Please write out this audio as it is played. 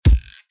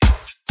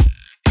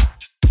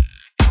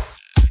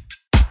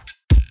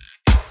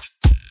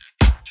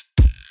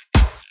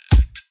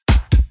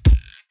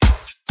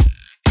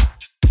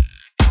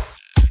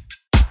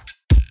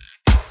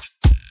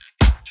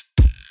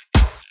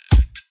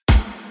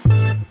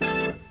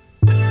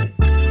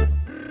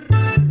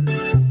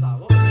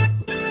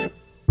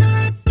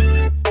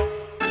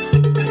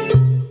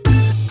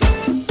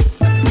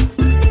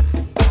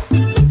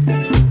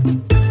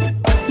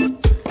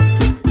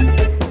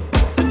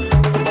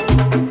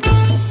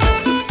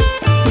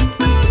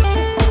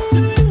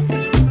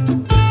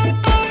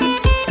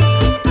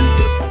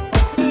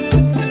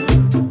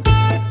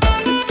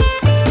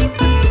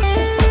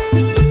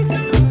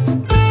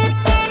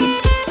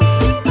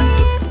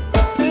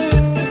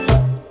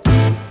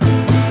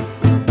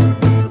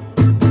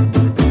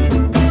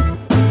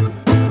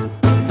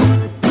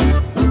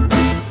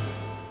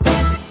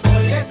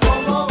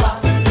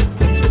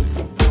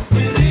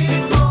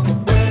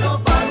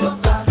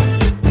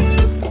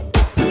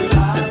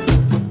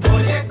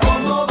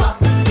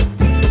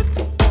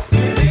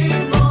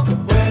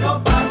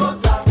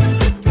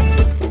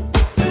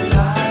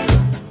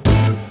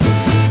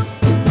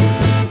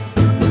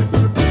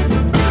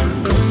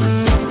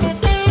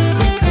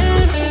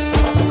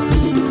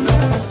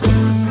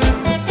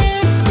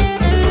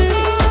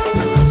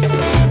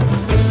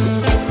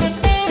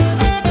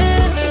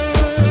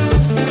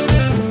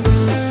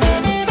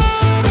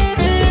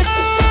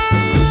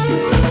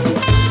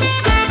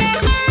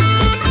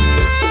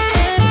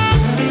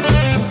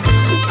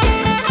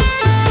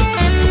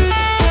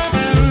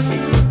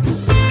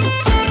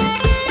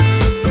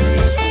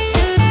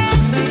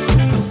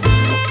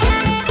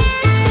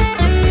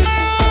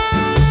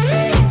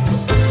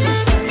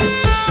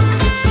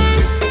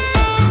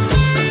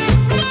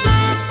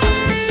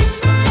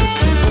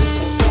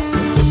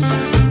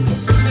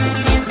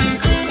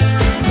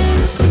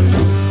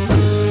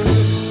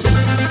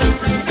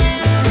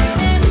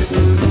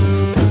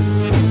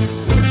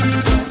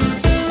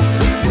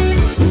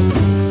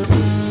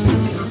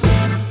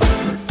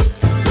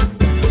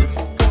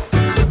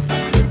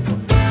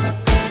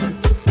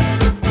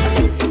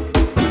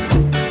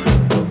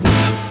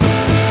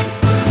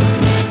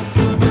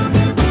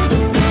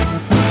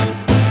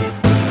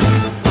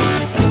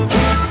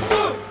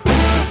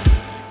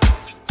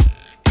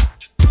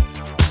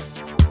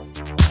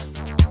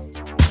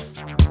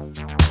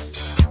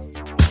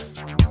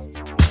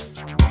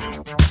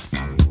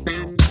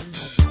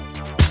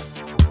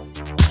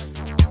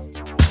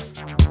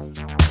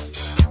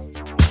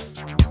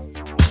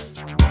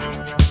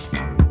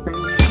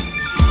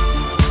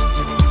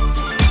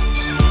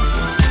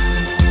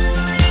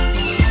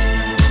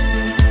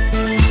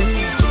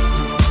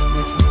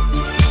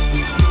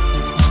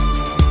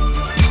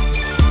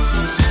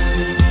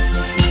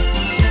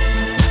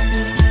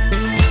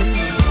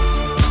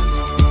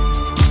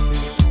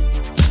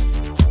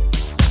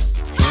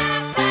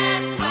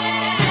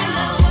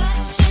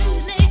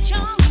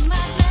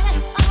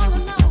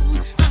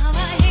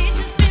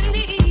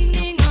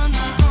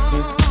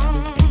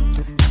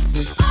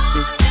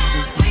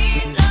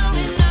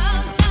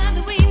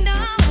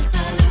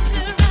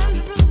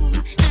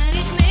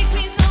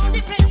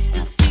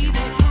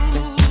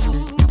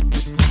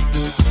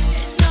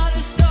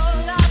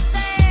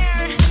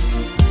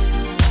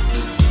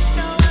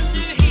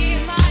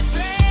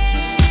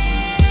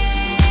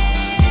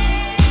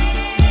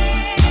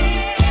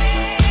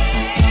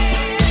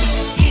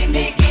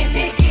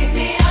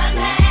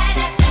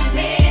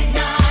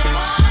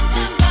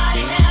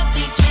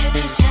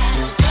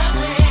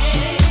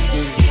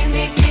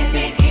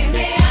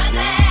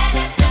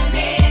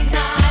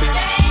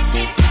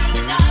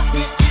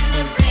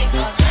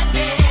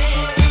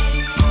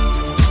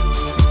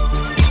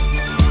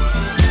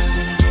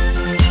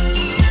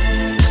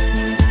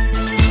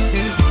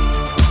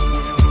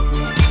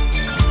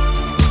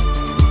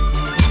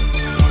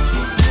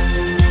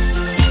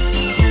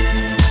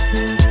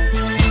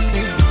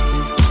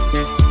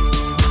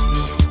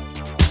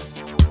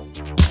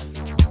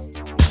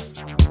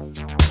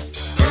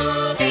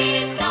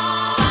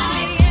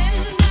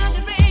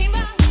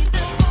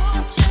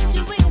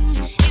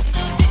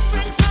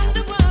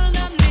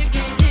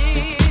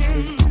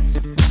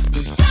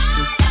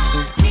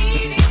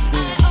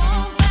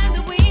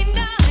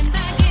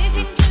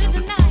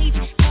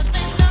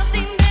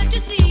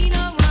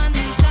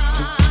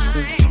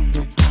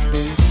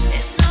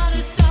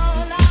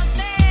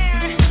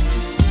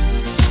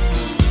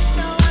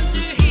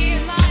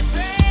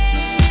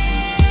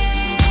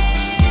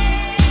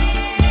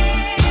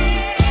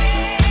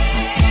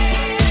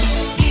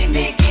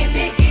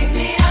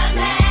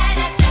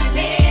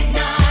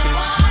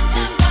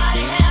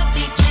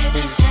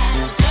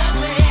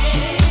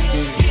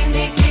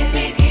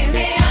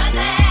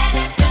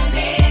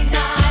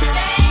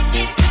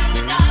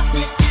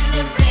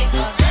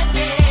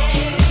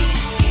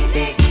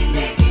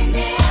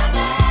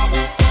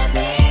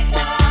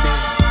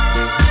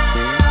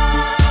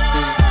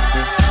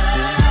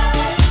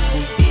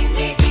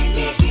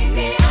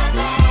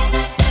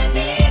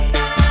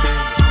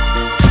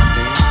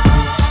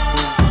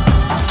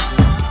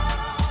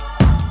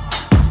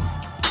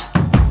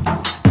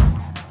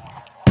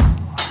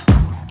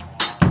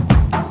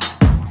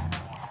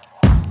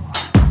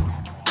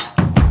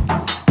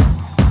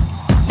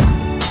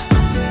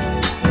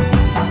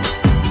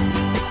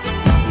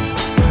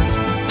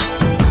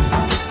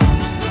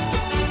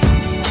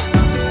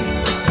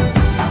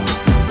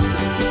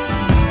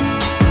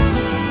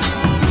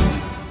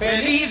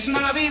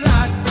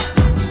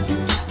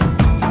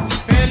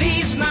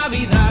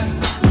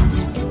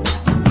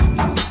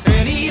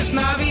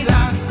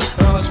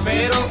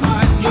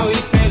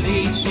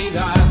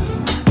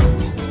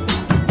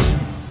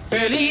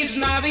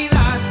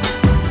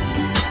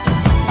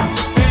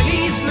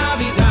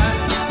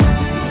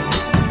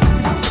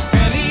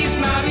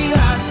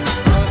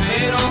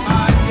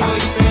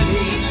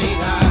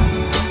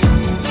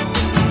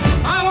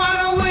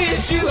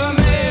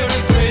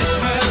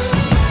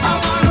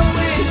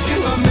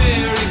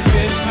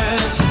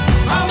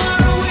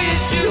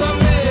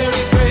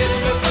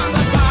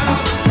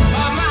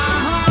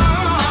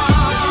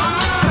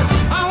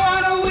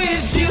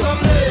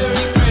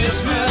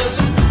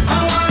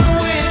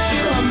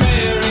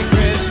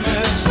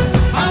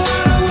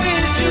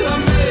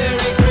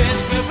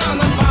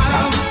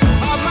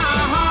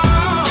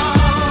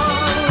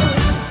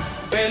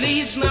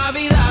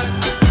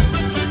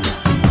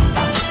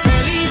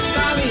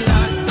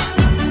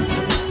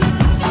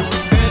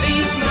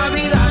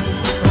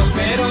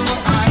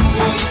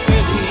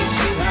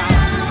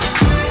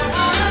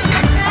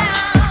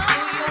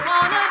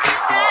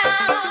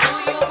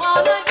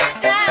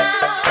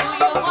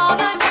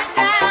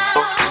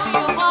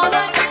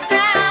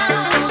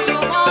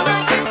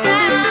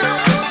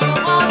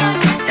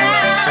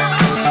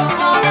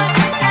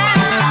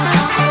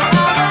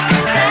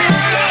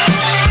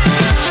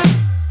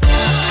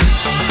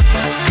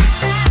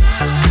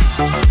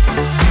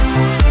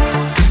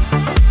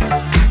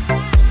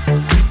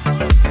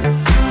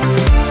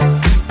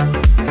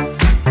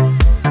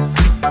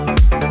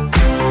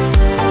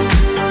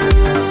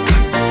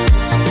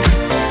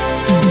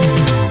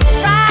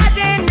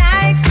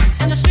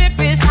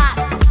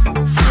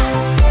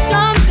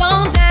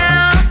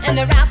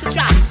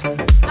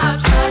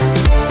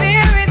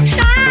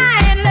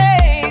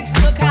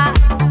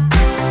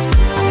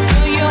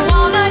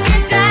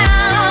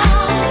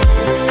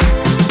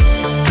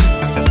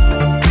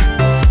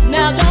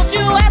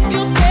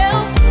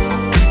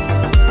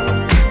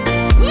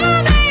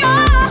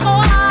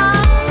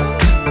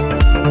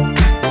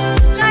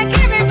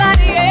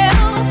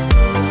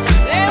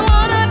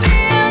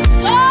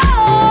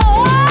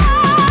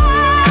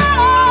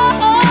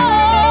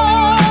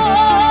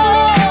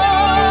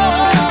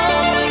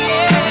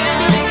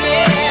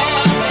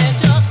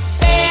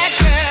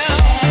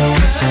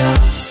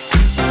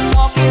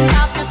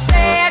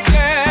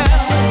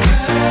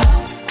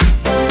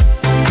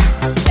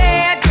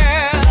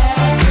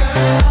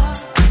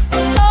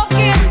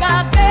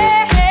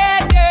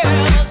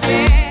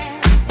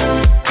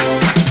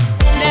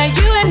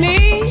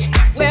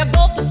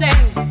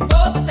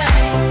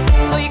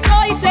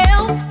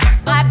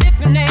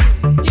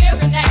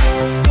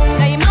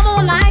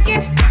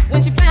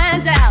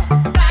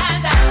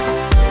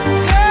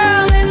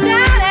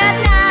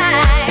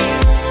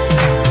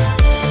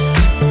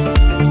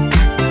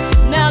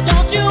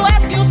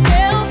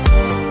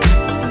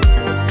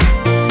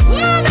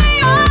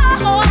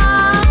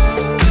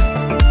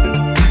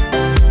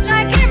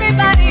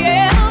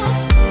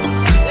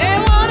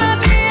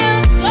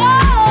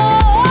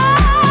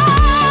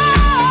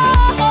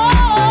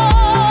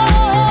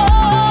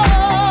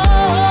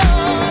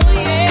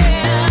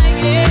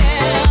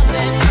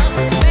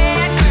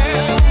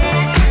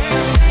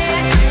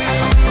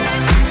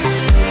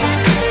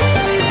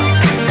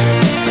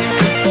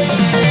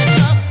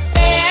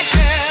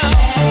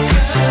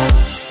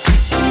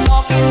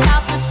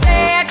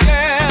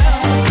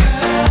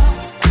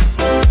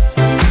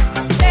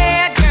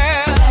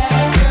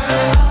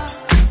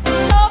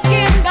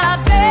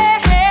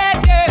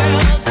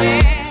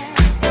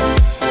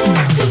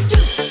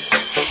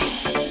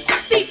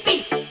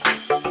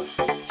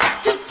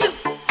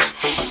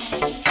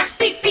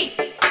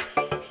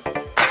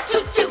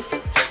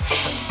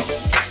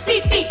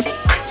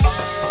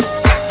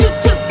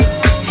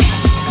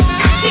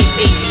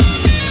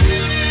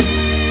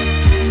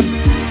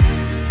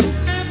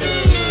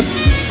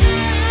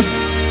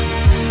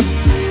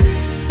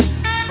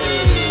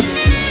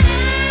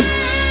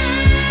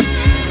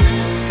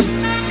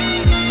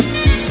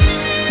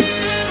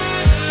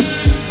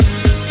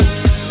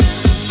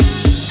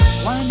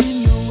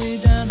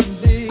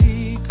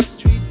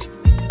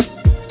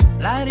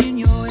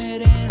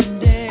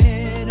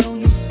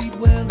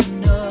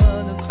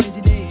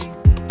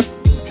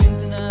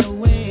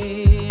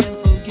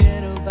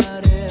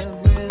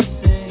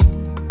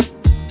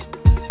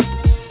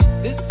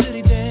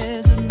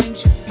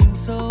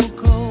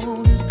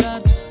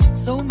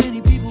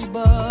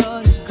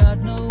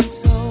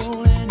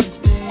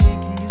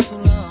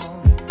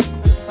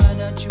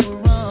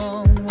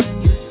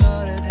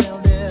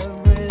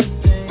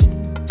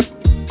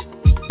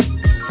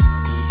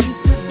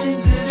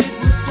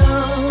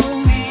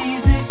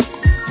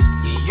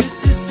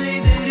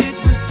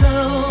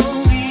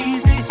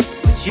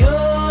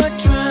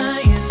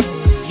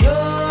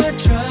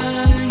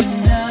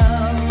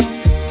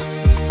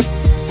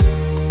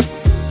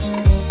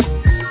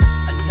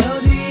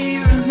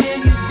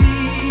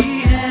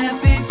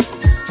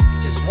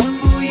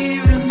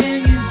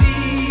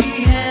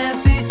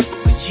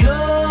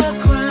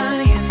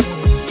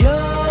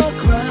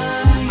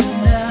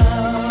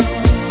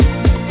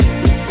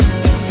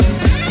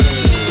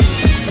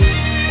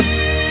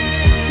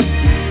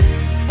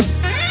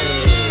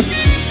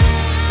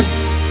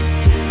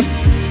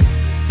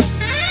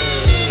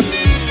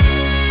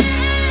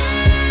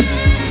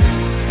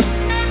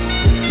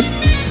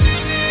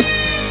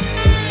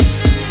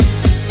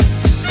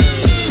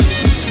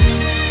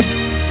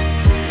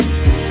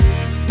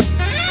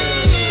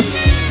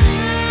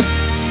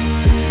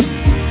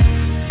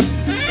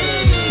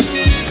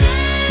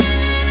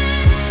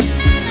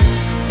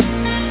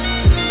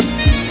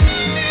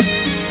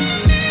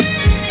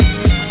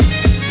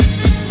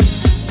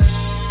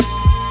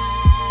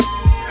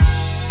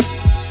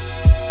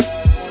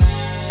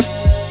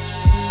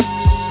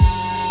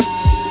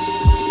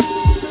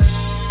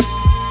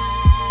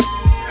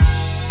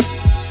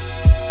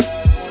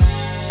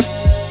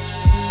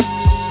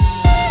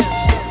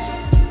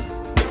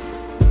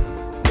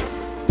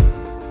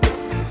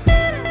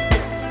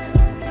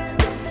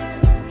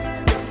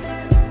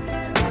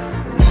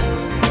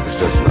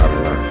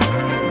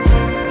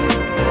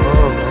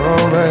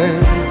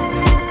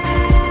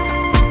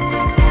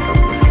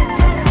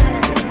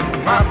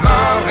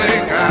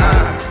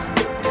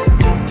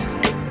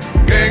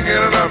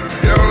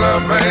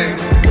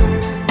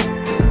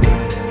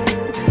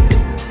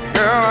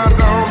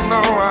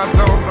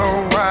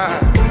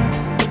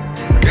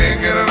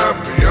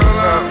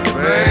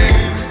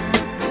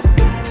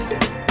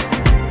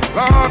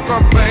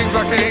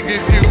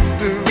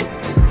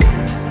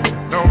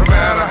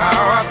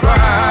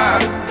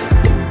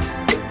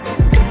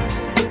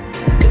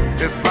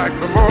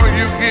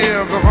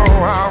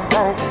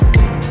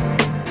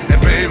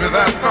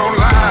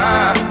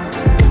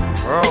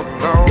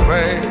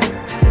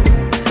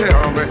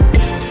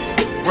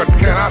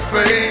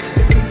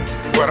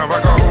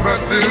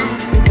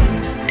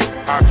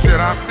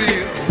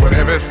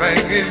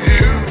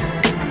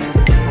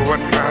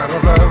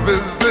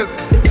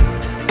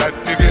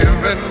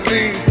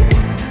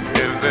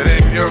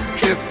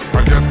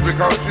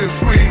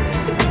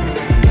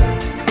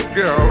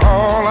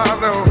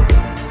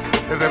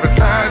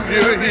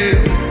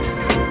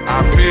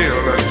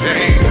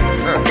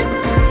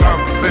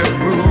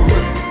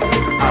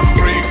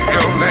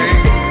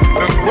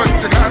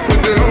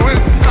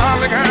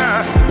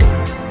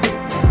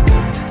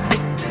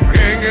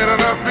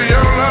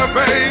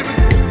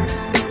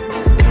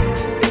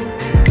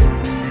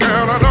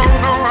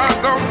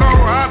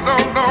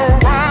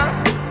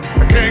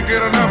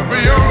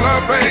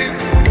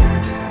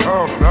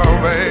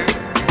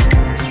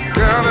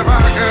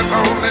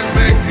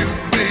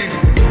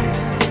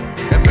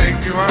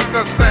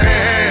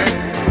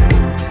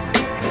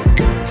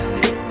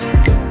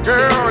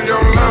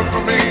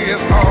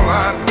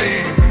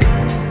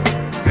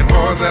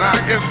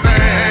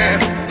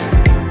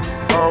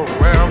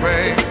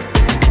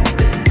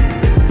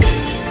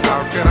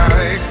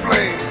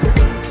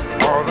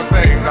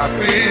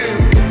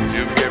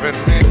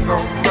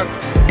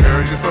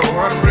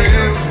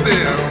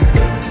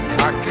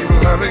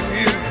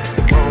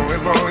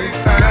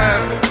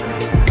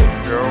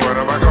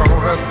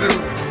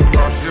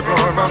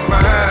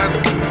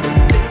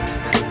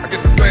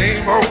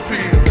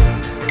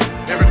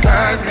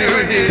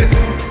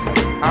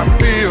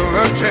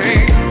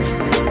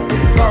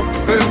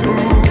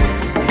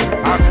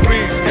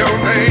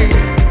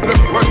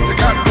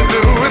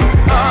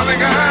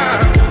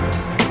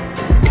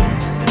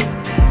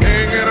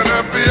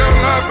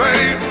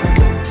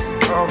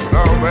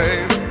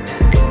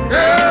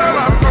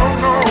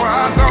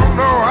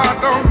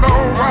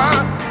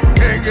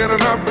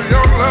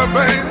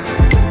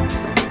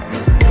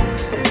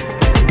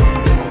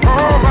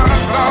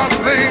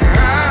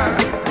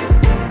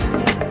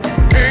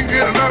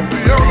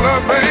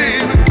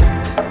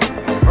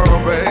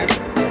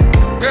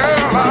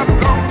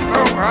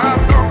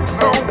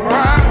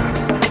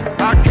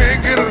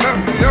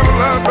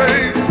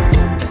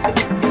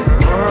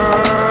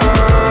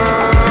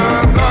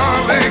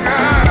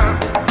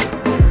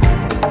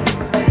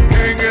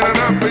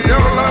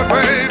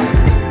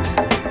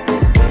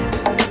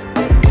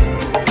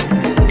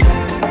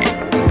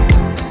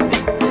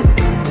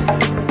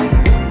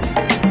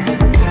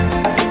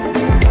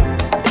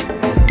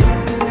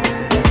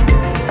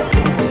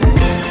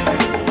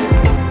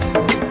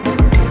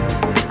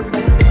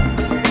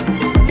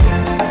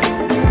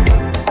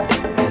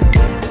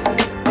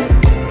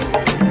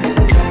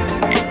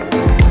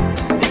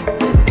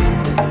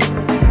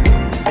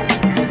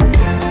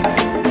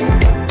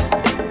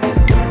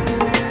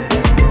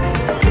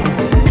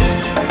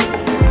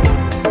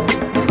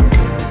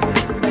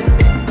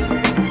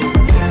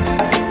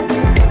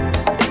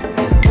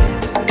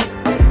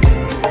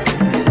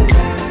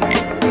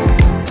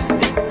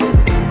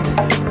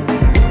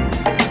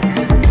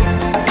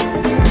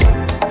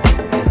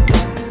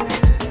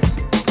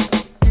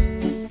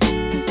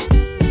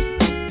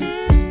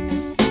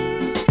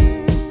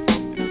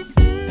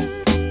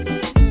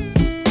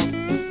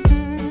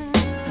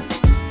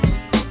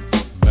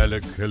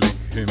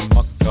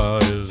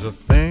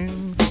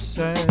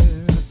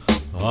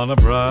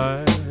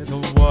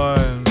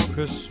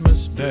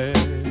way.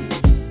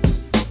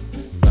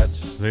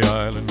 That's the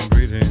island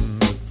greeting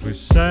that we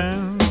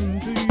send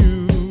to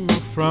you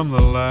from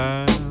the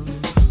land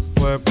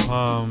where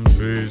palm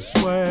trees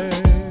sway.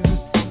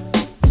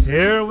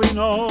 Here we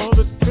know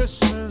that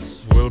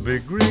Christmas will be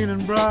green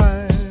and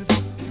bright,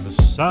 the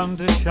sun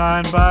to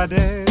shine by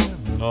day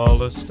and all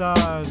the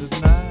stars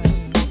at night.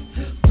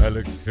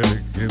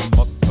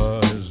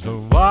 Mele-Kalikimaka is a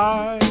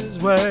wise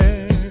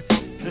way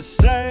to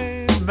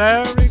say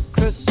Merry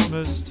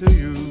Christmas to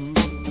you.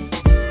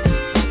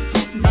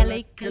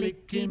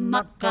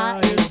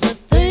 Mele-Kalikimaka is the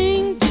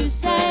thing to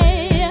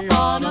say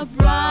on a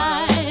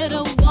bright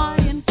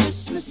Hawaiian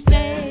Christmas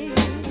day.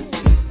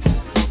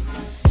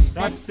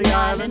 That's the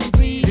island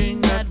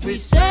greeting that we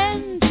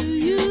send to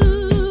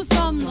you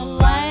from the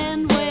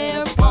land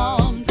where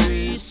palm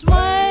trees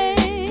sway.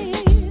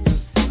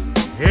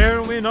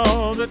 Here we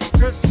know that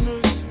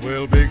Christmas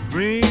will be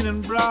green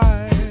and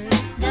bright,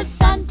 the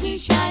sun to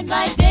shine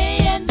by day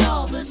and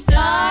all the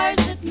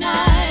stars at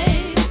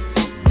night.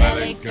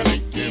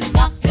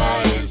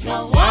 Mele-Kalikimaka is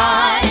a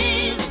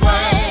wise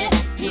way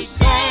to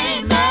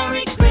say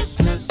Merry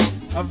Christmas.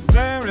 A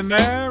very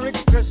Merry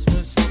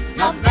Christmas.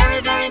 A very,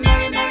 very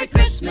Merry, Merry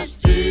Christmas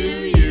to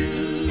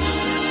you.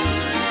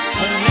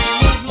 Her name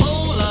was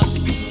Lola.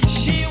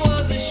 She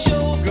was a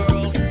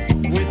showgirl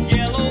with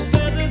yellow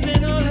feathers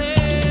in her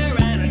hair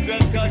and a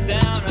dress cut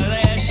down her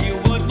there. She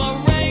would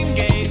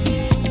merengue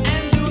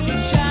and do the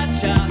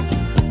cha-cha.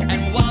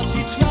 And while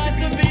she tried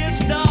to be a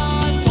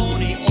star,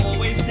 Tony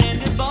always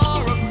tended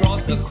bar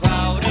across the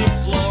crowded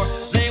floor.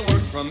 They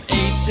worked from 8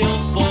 till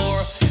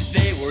 4.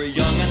 They were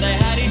young and they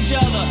had each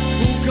other.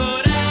 Who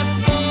could ask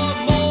for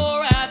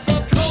more at the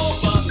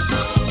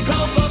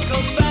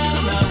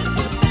Copacabana,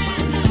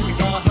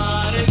 the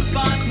hottest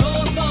spot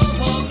north of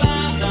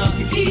Havana.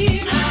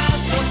 At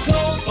the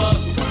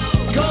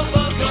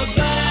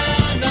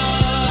Copacabana,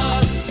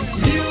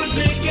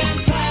 music and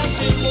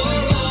passion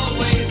were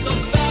always the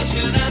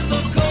fashion at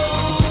the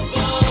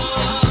Copa.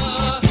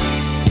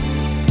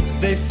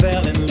 They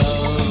fell in love.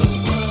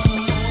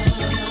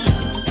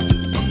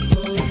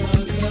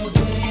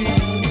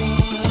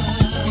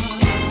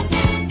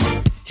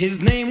 His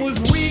name was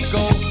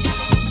Rico.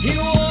 He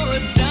wore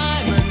a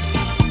diamond.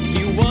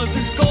 He was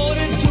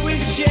escorted to his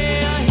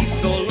chair. He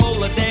saw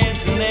Lola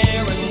dancing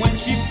there, and when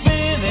she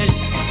finished,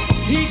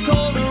 he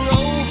called her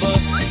over.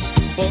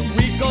 But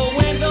Rico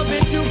went a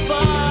bit too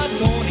far.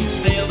 Tony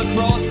sailed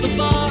across the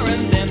bar,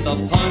 and then the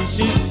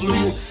punches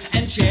flew,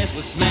 and chairs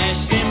were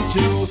smashed in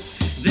two.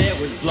 There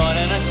was blood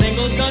and a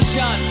single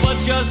gunshot, but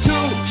just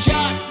who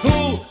shot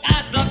who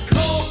at the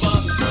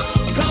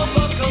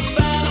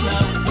Copacabana?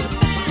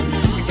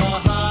 The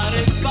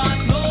hottest spot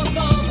north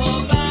of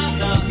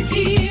Havana.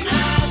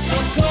 At the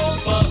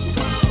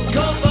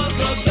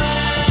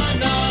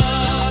Copacabana,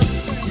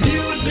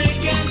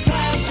 music and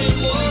passion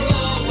were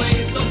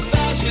always the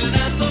fashion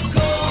at the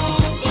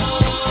Copa.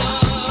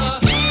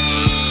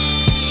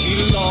 She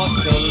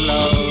lost her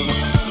love.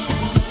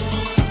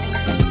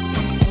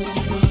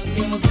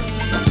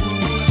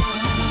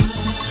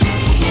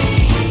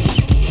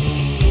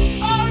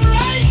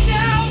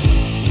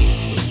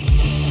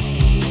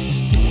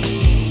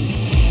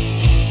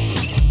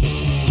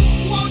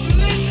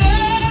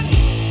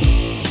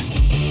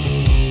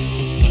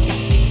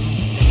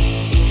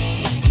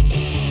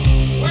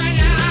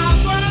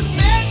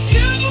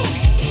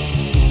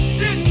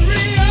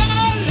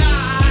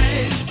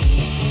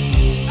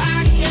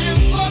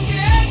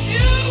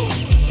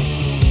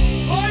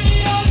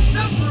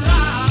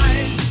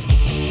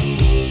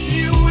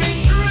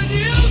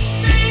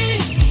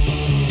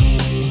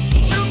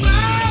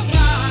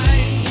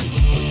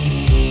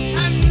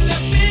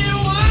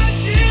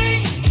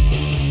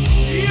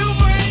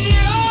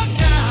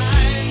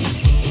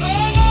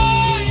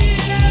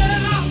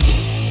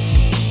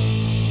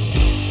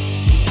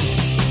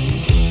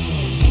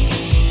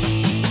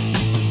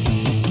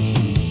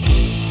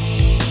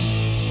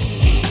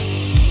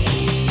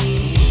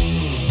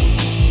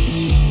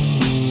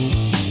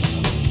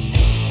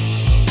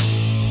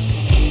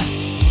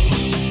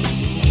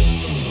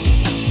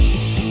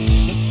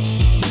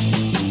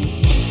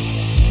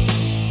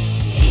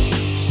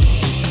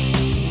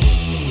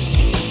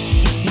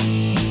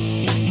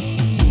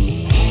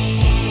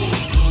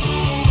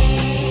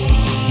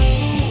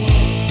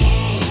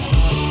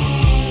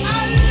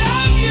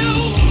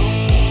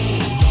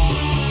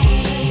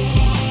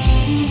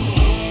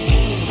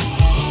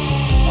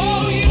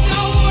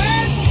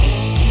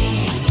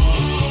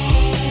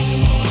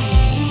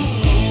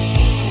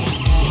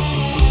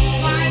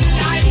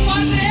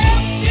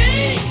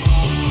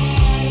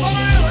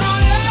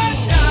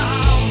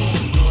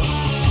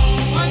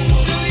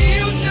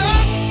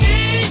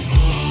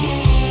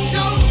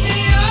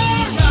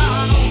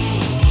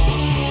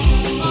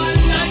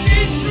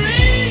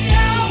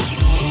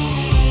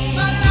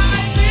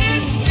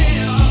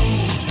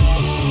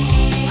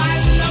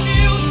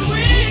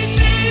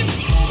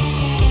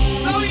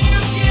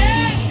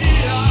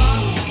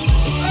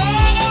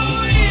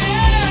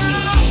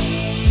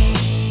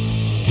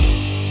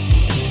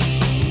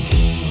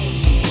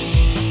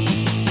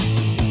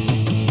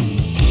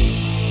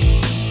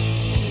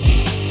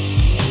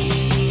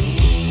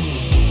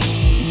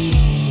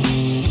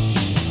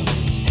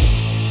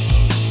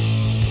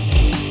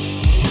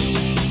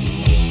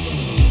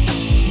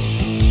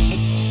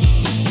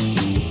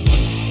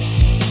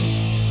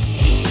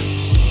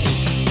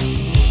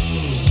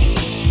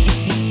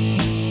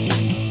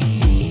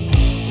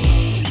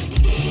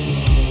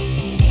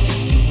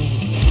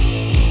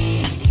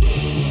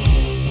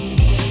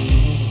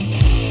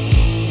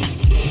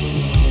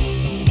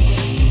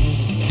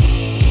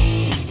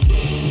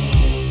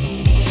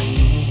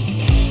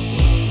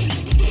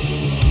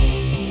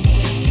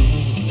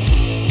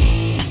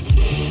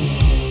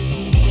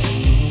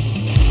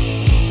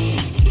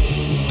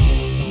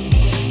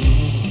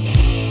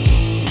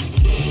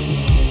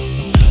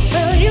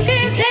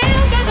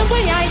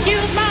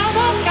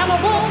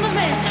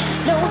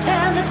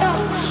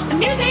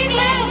 music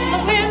loud, the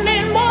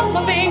women warm,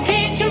 the big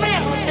kids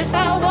around since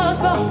I was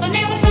born. But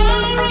now it's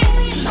alright,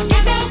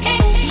 it's okay,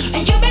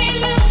 and you may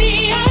look the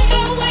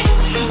other way,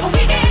 but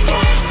we can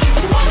try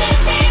to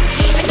understand.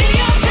 And New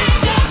York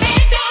Times are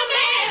bent on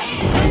man.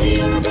 Whether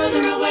you're a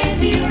brother or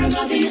whether you're a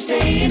mother, you're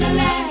staying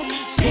alive,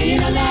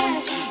 staying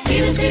alive.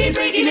 Feel the city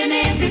breaking and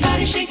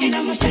everybody shaking,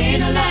 and we're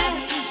staying alive,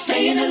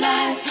 staying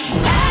alive.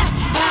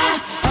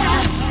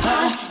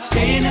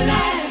 Staying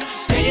alive,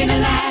 staying alive. Staying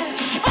alive.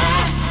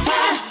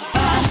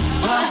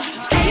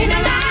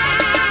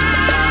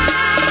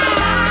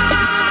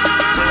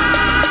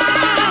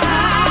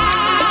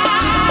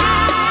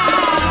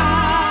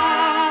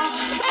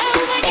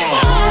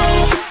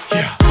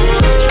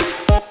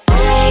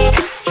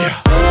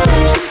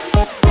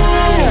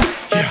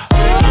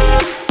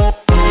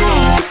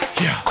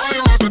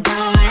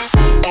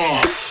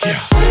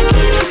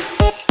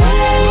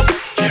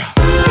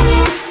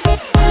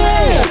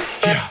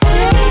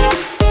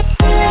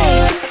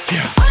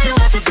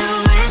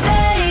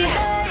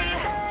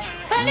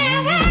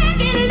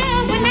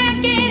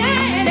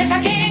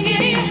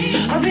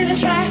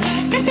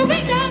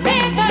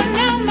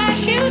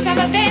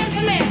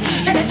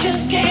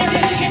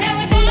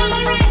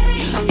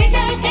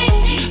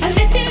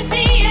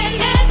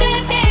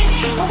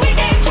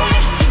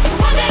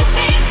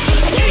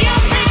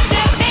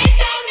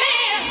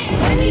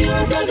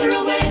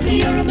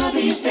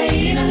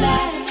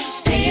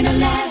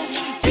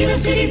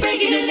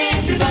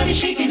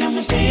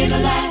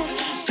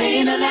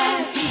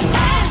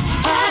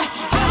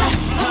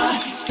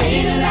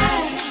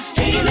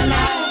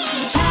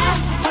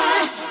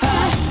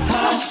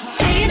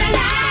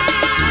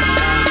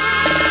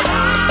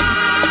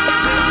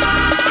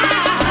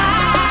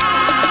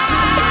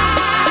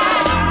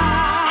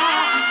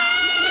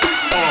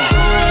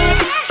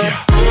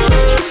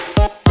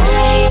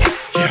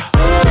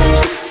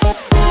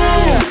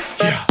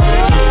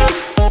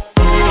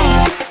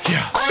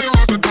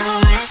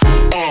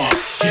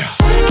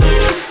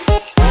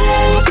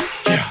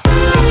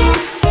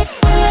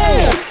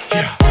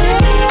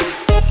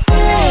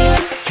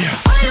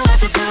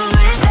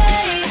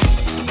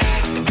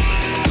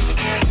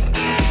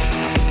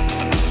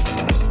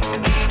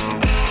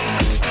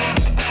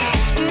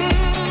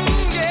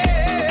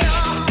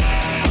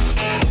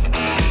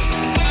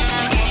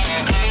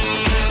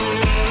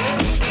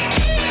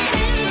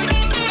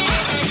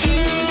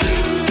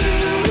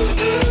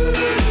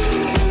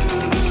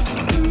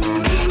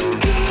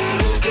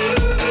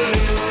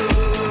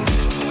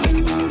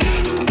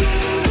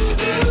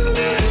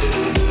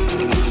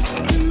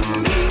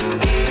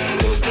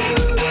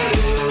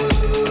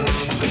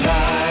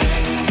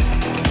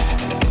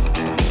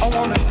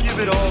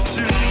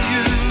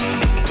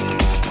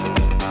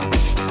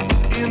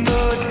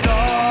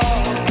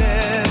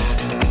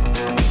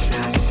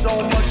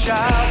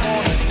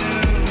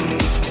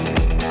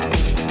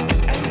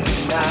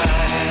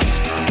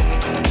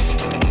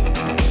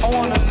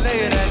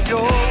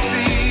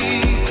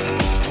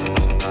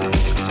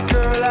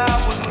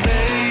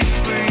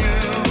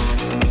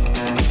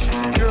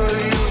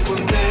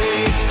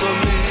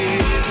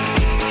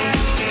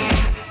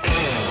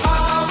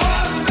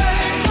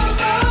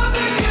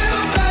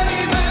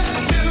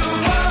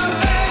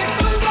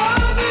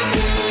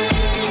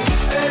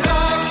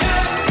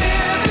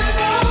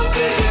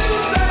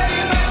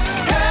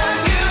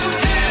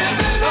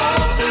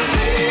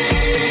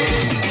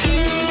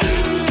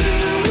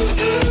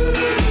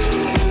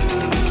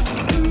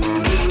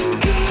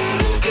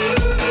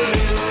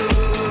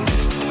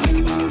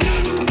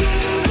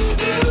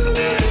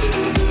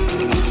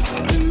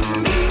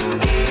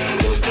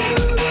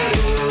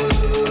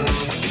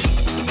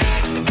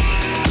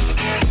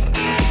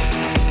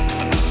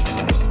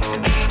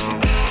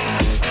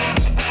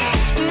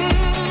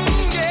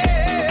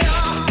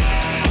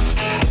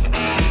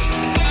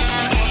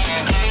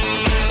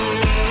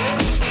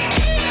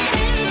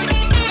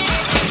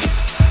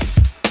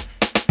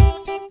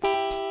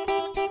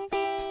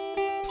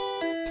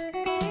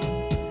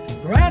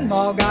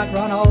 Grandma got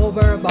run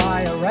over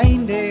by a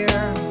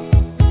reindeer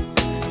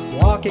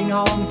walking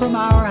home from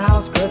our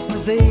house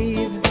Christmas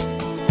Eve.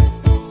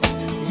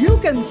 You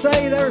can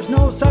say there's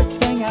no such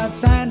thing as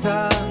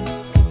Santa,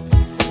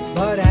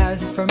 but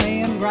as for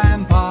me and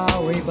Grandpa,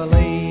 we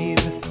believe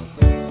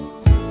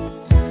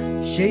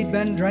she'd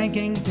been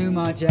drinking too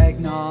much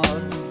eggnog,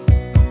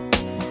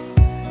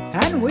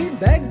 and we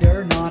begged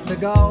her not to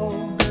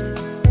go,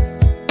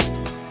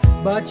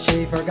 but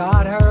she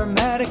forgot her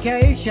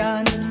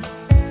medication,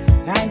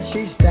 and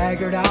she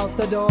staggered out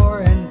the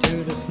door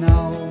into the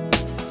snow.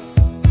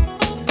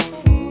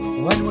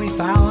 When we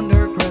found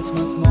her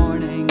Christmas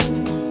morning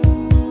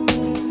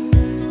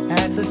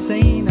at the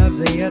scene of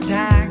the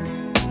attack,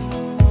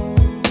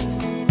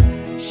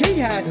 she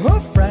had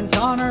hoof prints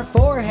on her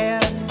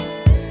forehead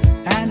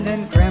and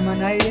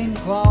incriminating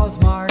claws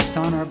marks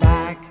on her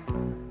back.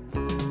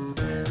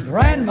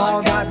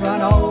 Grandma got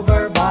run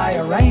over by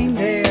a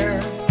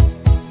reindeer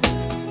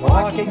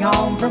walking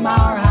home from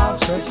our house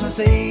Christmas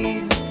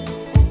Eve.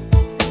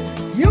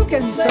 You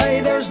can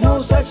say there's no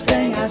such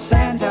thing as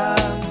Santa,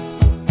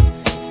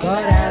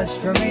 but as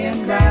for me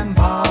and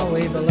Grandpa,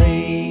 we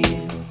believe.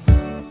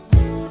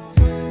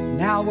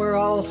 Now we're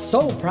all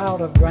so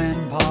proud of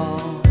Grandpa.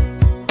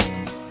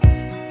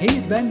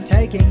 He's been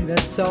taking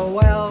this so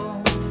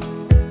well.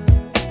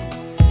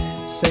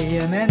 See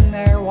him in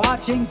there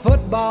watching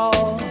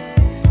football,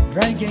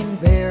 drinking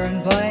beer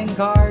and playing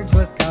cards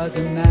with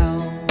Cousin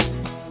Mel.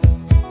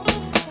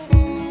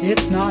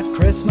 It's not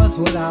Christmas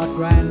without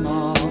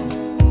Grandma.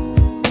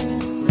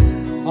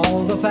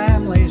 All the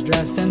family's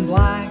dressed in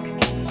black,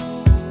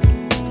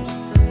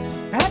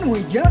 and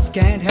we just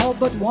can't help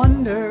but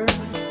wonder,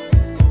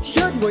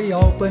 should we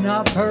open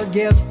up her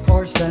gifts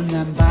or send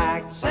them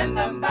back? Send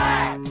them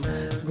back.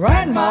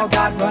 Grandma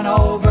got run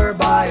over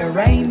by a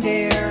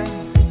reindeer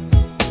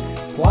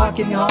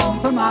walking home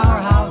from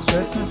our house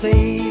Christmas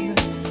Eve.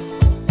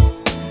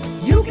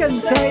 You can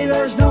say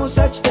there's no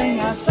such thing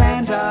as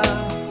Santa,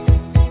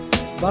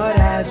 but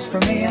as for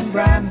me and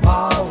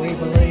Grandpa, we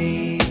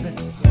believe.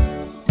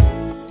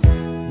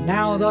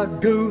 Now the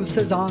goose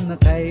is on the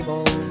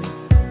table,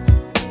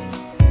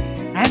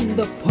 and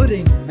the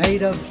pudding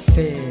made of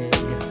fig.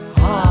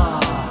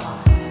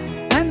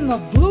 And the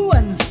blue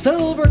and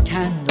silver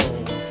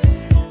candles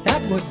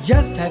that would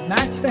just have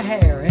matched the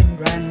hair in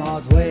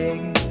Grandma's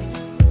wig.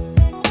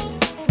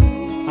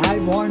 I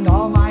warned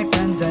all my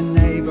friends and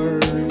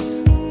neighbors,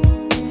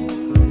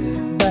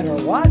 better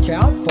watch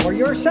out for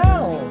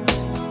yourselves.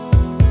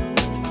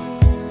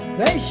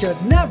 They should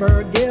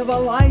never give a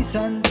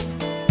license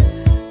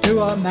to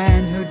a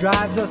man who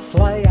drives a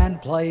sleigh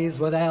and plays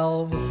with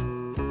elves.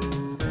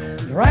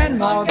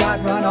 Grandma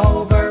got run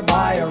over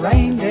by a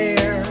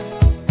reindeer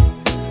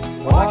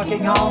walking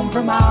home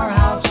from our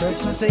house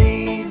Christmas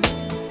Eve.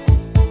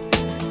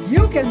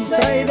 You can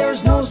say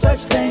there's no such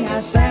thing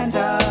as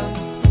Santa,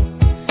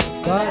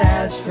 but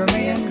as for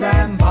me and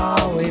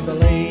Grandpa, we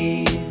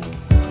believe.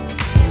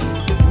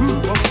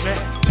 What was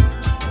that?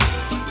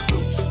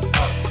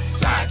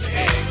 Upside your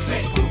head,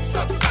 say hoops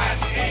upside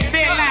your head.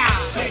 Say it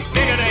loud. Say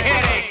Bigger the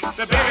headache,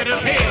 the bigger the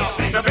pill.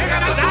 The bigger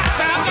the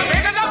doctor, the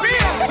bigger the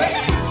bill.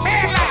 Say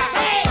it loud.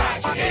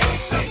 upside your head,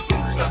 say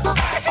hoops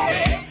upside your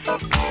head.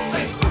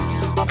 Say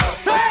hoops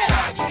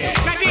upside your head.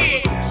 Now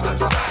dig.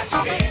 Upside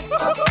your head.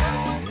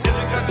 Just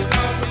because you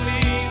don't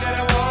believe that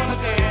I wanna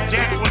dance.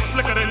 Jack was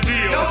slicker than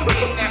Jill. Don't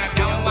believe that I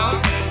don't want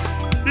to.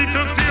 He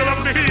took Jill up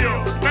the hill.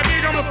 Now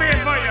dig, I'm gonna say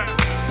it for you.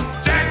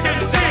 Jack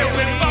and Jill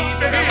went up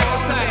the hill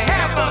to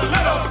have a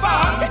little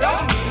fun.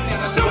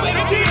 Stupid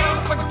Jill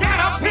got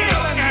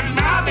uphill, and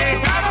now they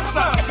got a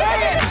son.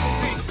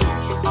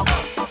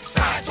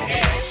 Upside your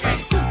head, say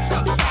hoops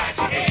upside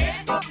your head.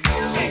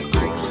 Say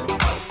hoops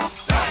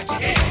upside your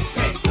head.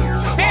 Say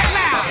hoops Say it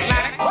loud,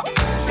 Atlantic.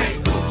 Say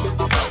hoops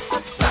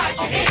upside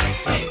your head.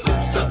 Say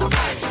hoops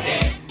upside your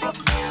head.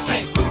 Say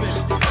hoops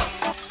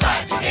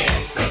upside your head.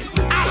 Say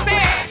hoops I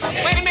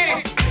said, wait a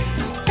minute.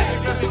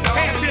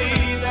 Pay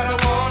attention. That I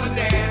wanna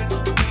dance.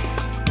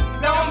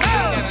 No,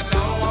 that I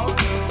don't want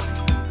to.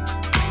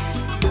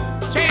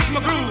 Change my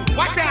groove.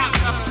 Watch out.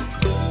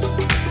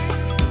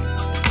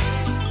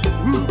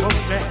 What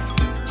was that?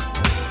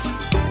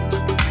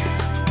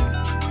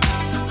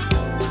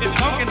 This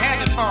funkin'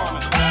 has it for me.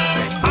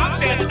 Hop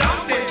said,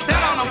 dump this,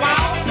 sat on the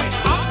wall.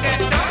 Hop said,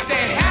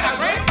 something had a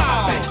great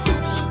ball.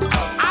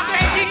 I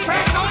think he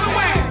cracked on the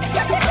wax.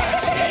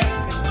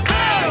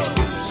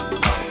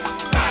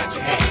 upside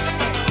your head.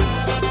 Say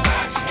hoops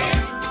upside your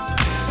head.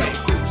 Say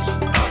hoops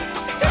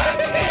upside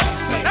your head.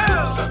 Say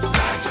hoops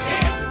upside your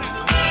head.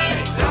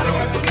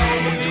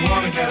 You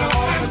wanna get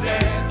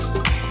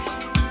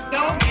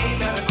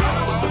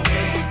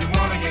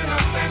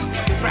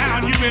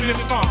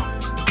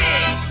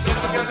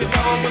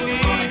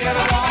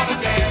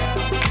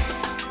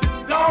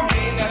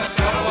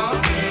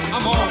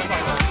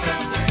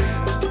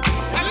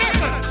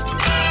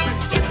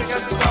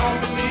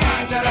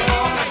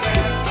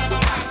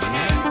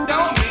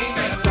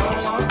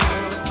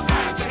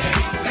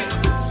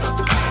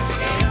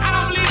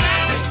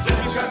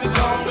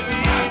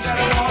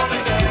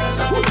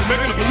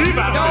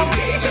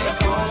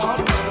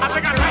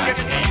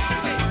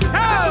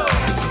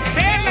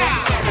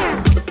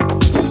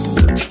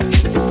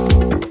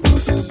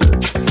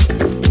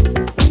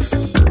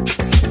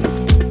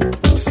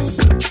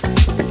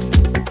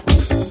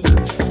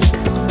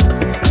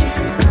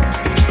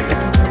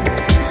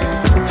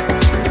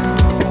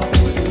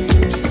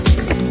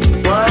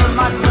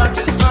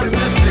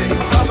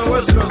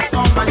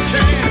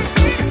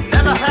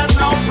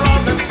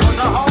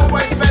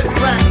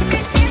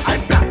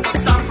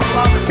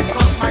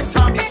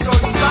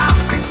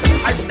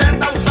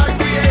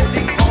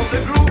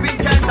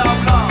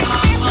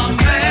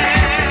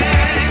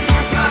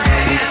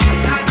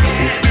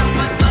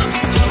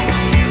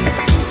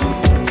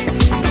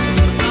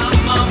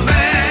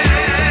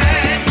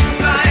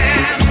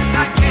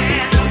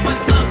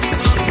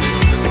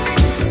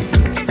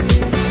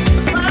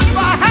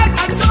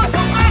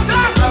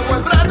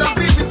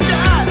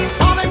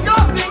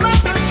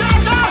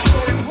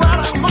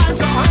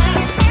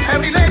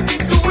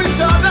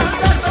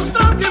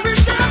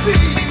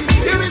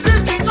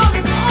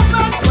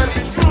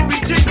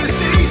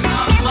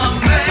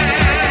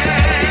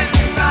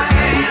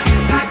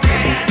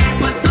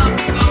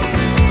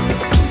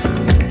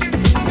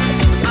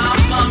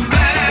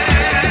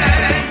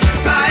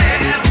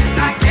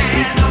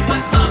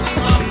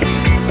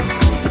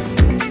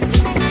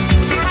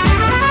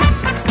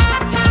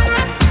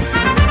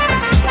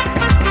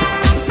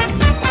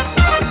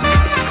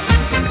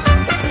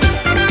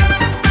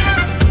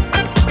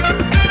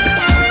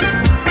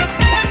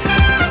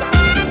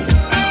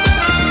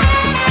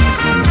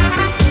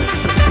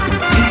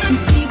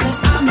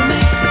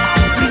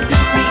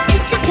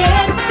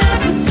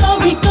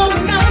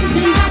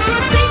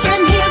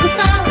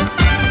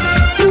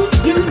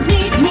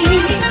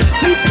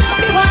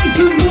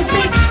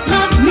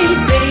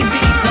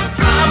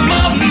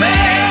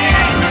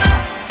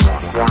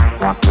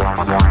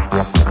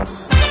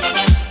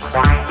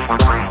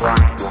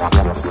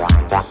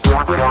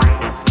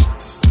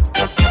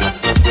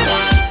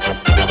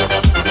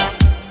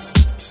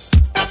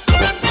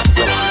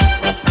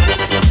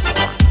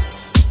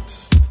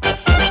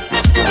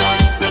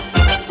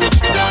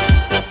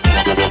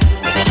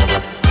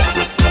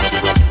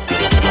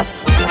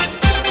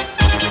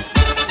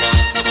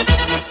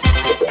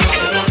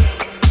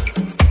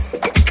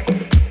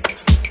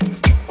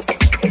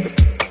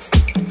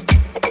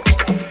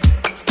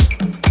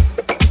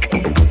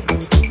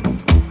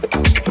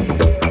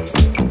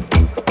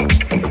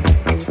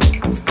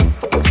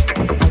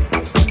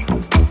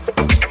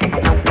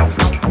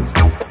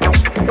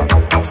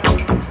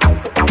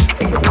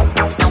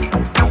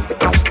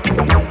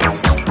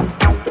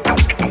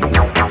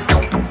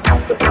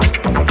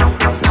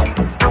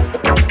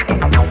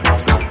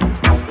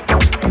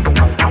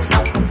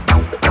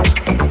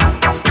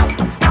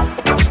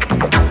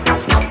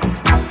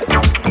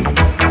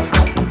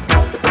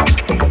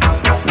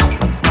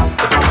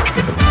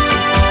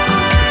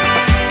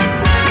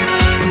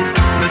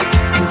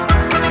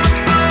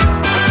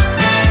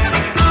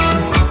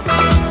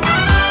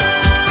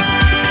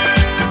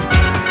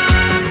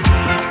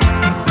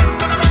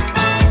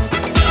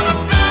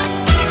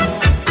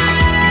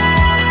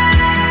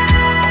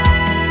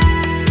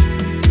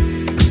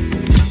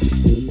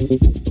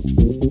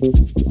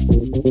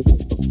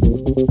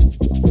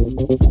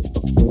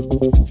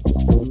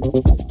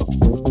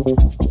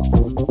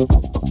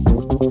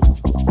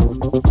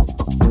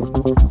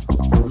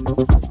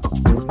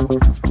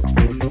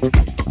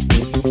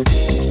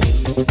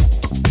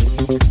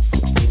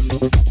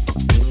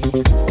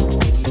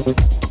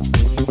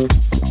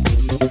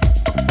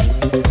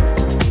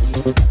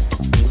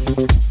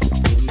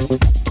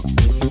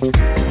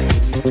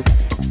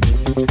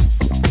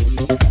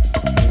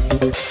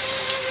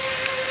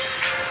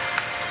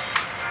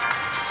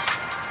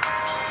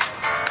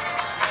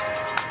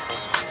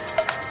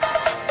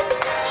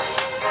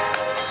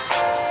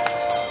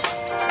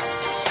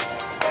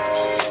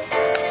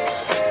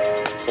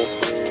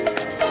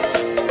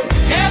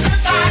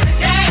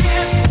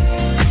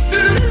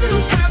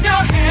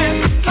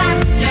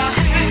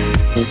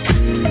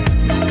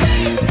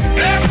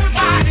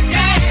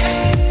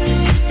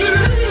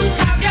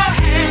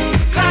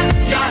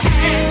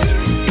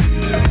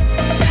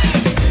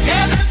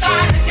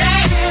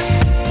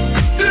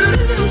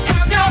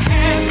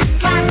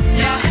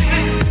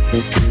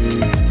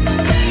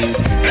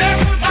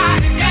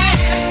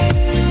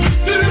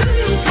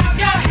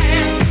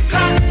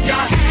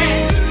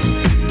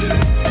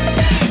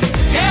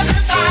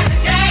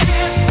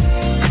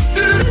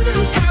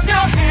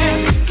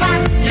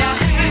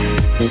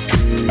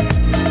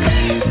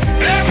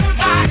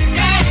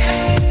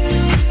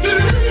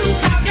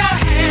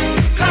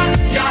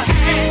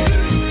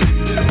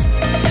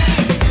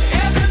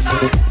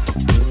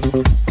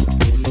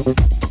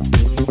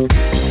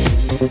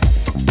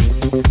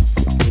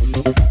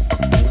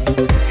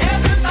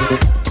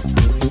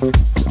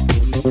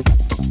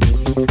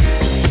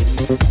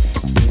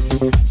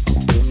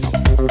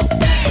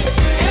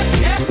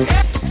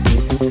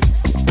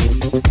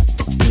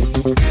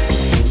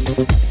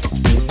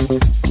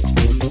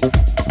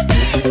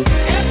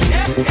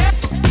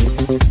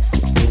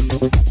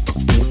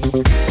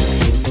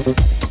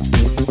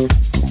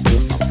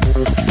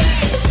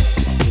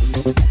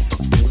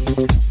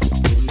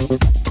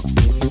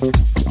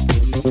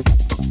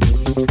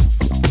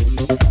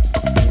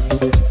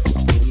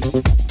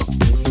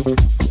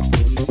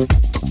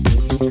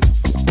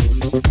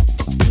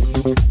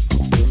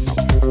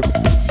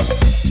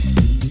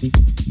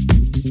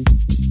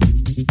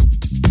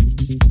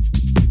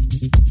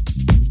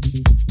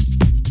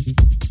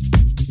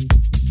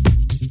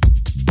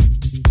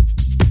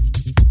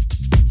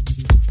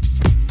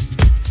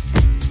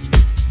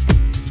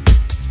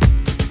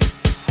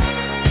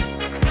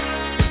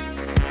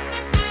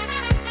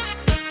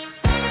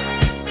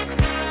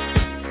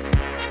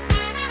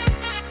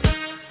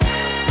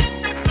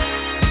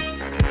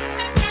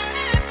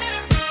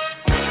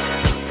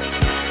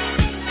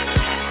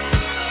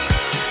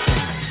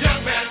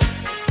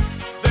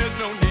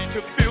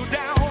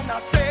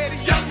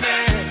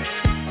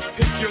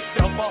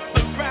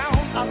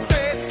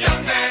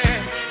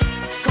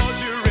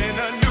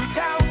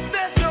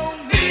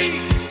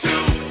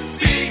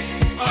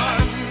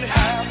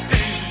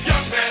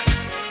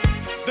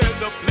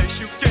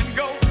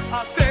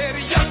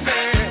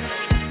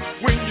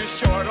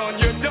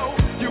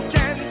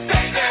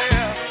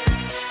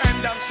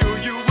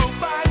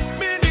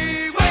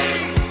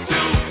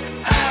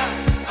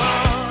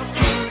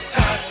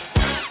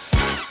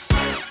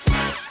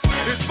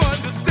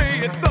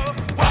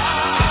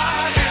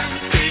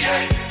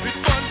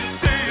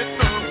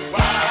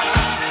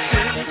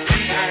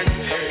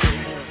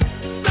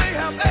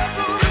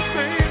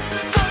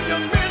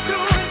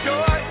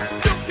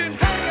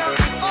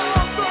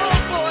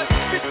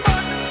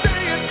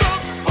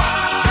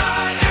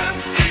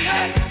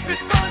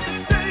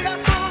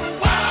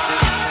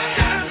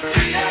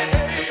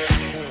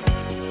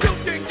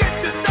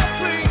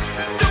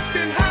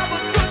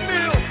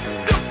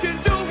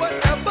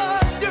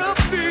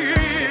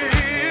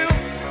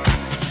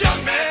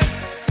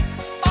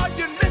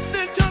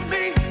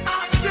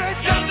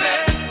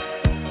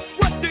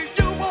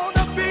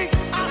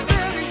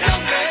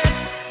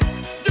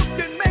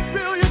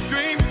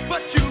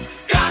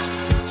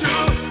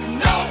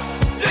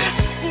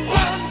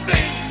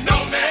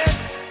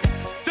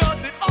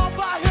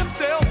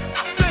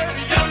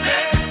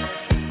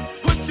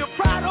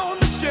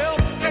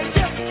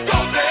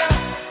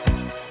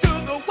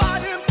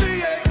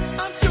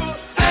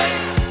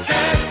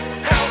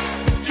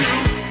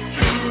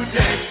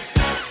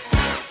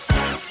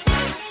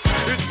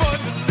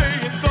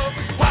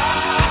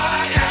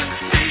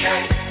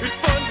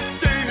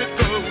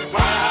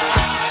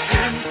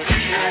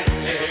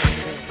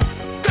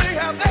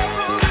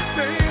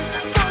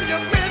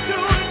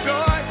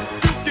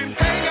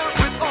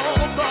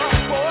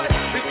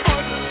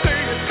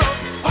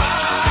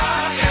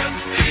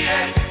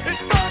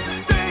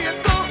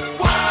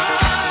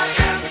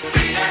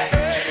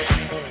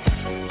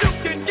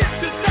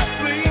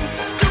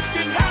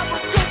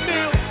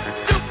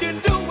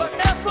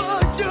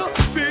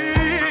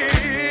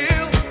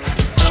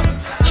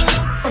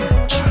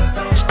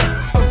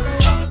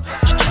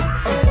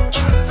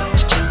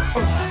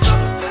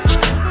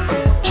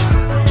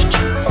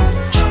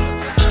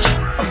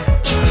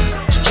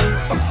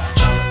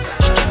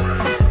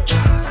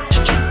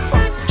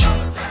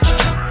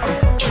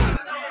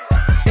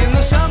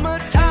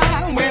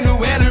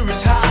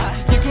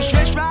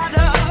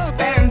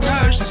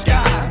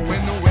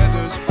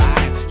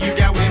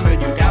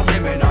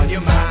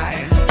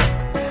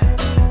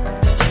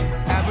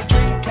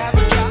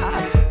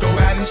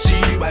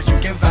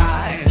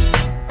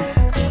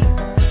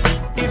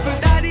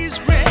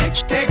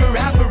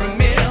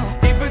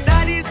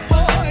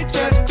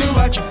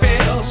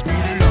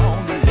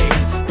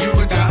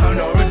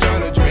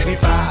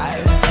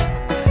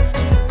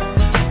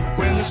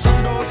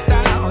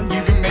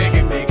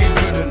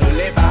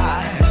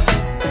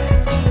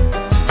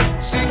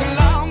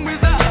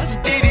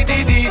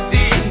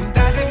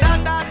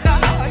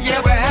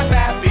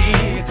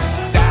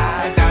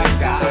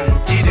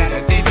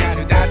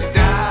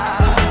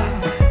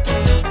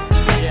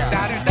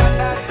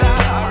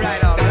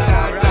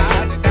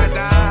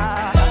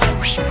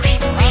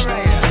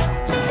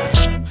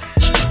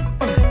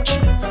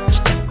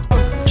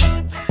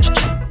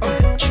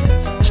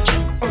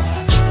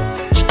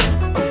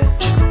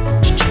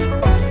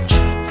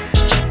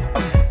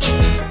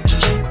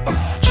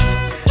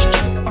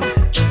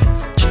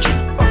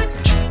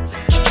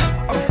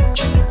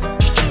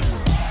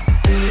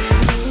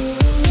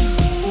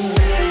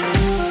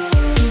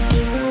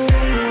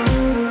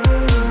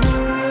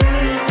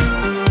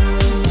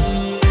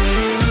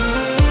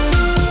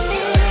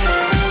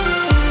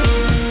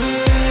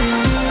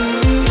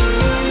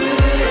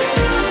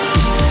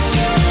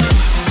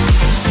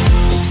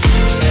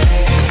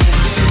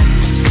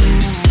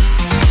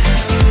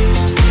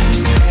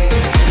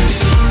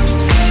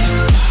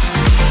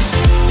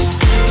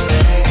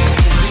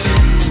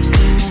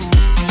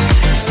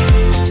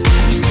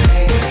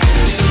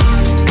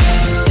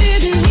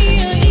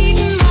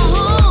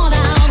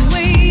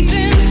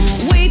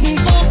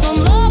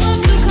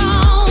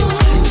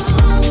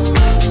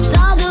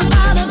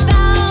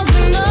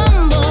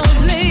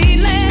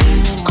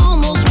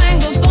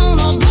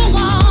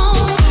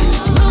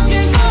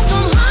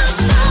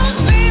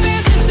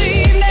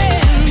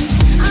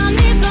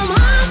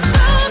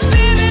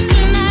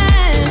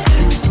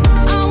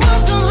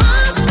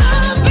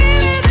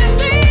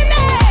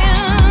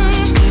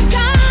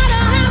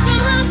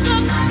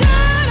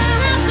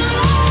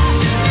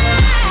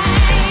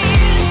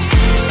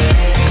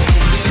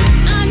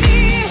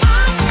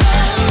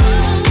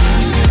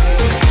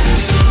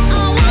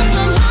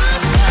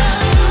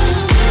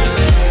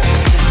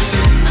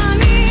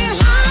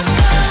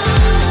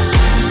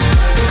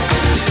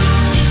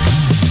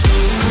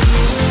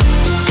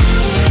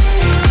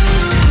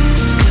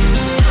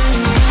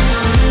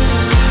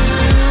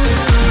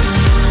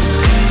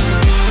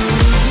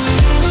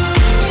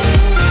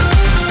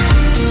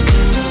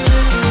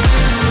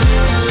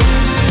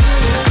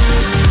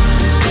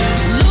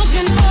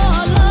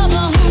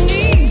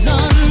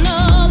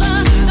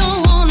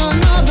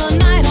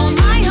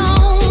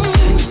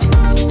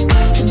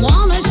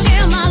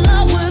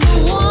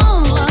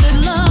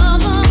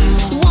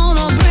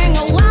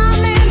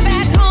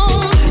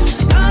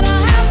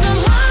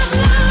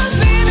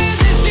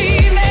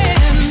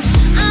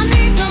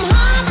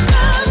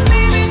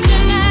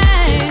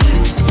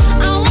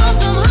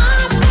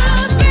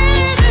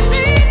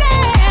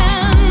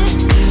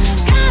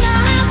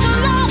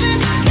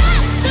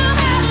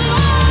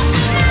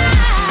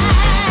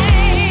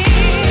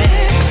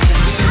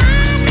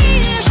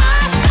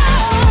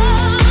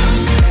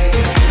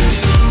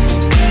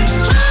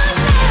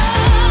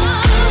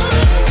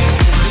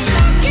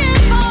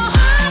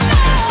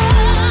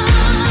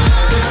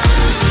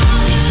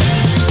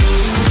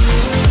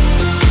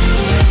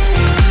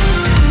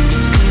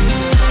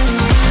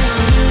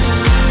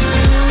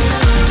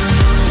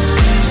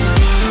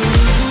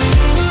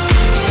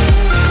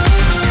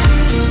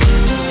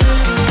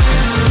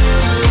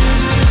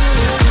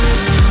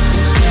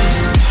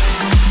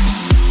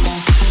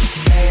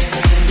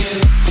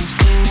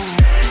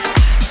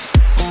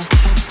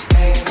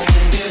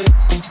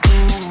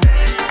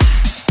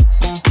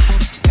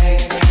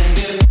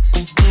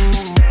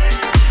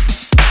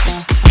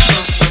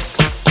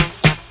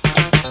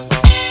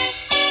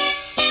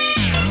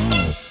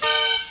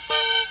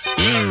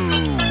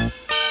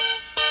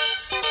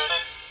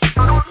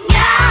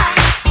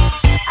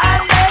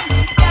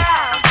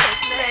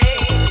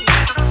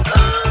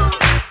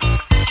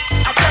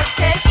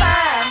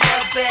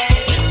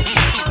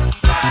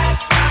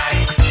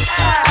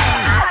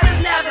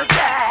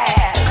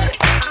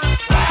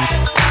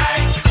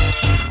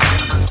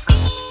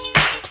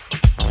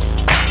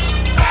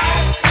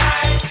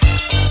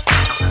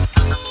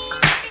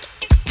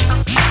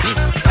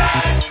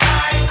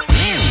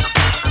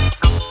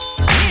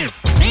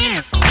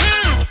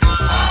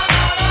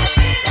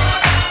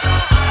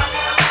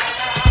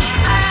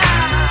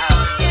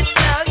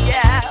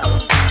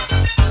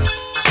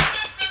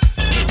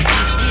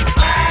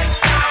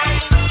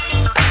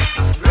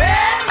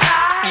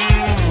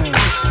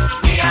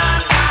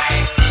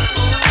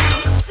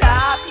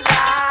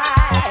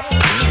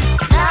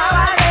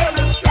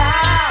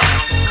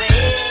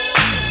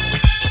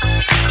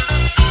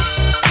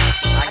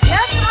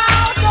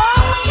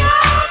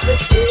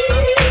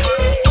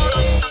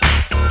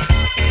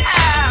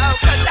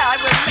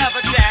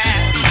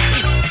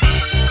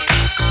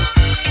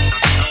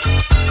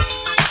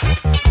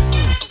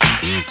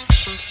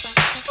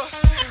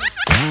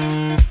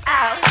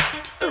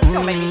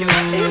Don't make me do that.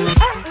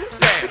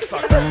 Damn,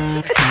 sucker.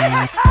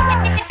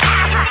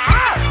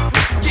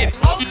 Get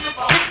it.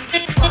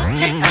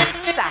 Get it.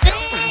 Stop it.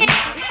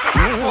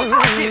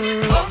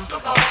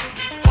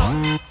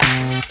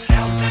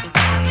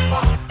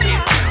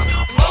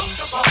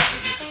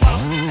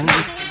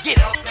 Get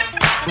it.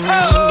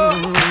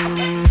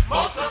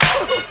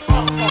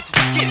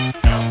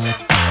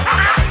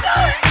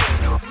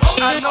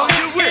 I know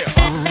you will.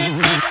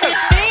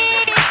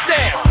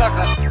 Damn,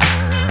 sucker.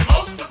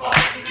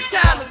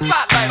 Shine the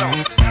spotlight on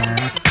me.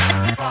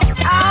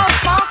 Oh,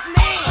 funk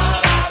me.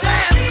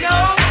 Damn,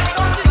 Snow.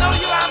 Don't you know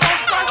you out on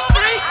Front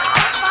Street?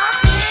 Funk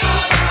me.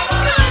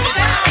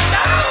 Down,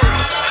 down.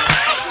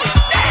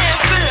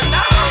 Dancing.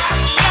 No,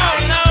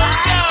 no,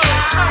 no,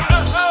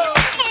 no.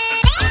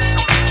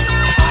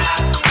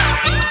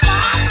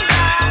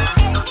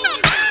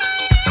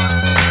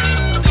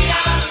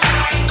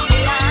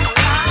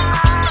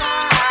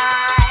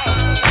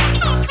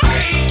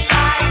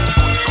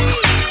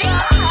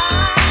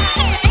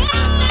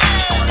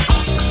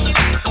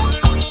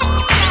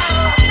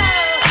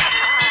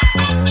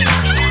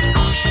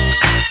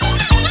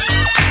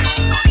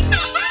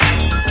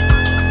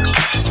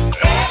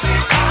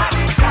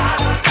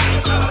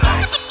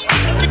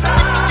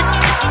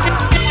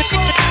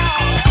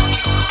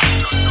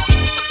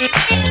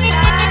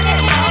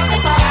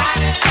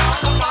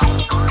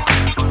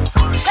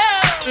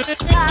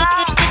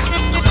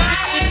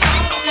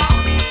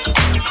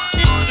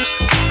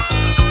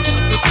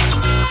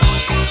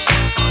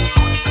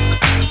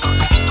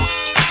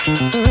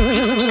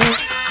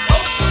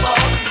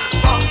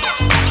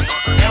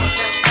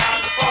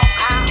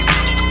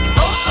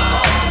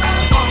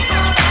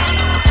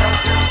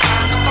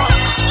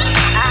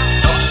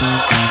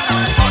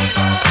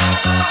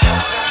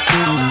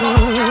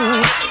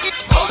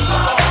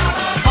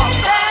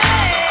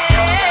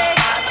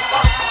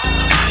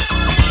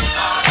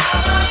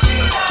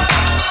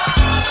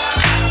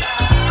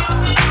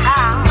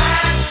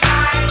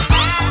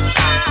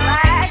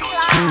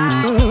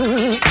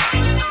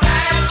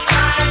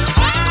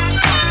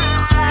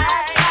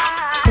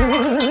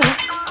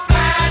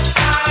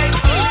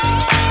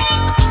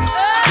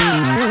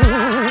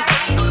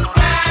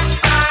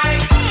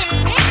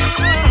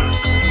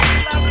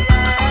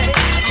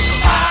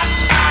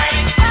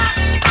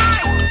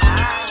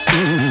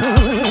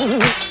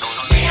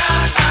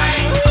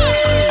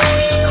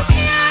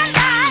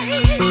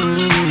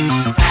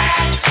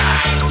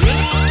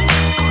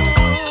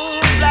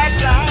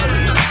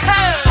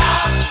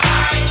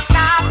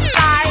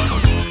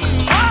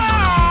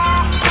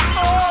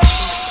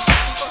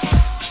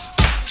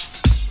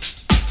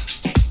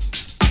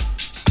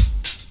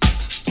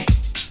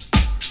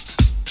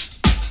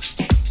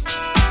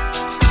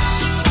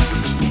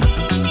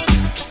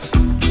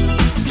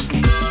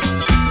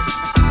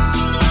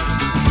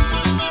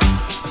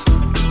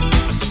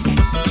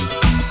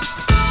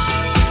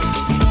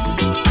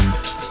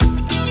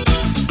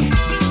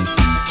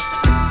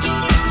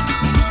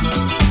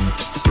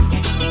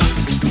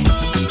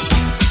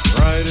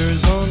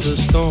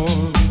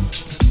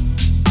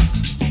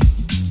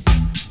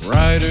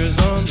 Riders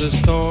on the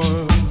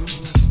storm.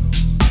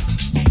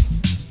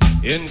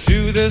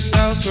 Into this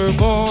house we're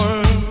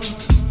born.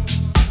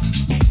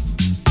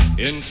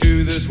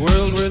 Into this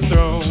world we're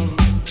thrown.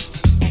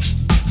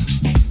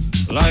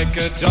 Like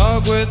a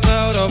dog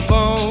without a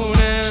bone,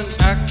 an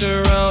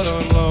actor out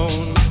on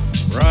loan.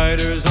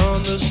 Riders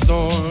on the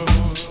storm.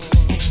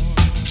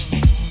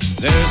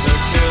 There's a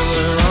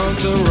killer on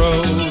the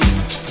road.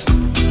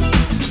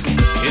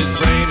 His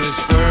brain is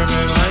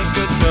squirming like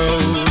a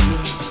toad.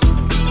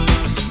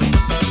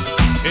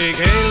 Take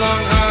a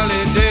long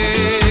holiday.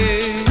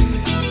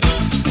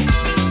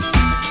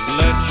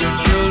 Let your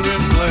children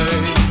play.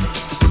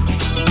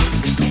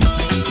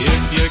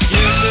 If you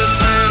give this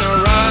man a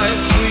ride,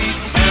 sweet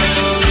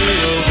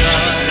Amarillo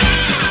guy,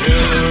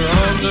 killer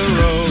on the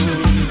road.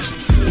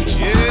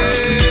 Yeah.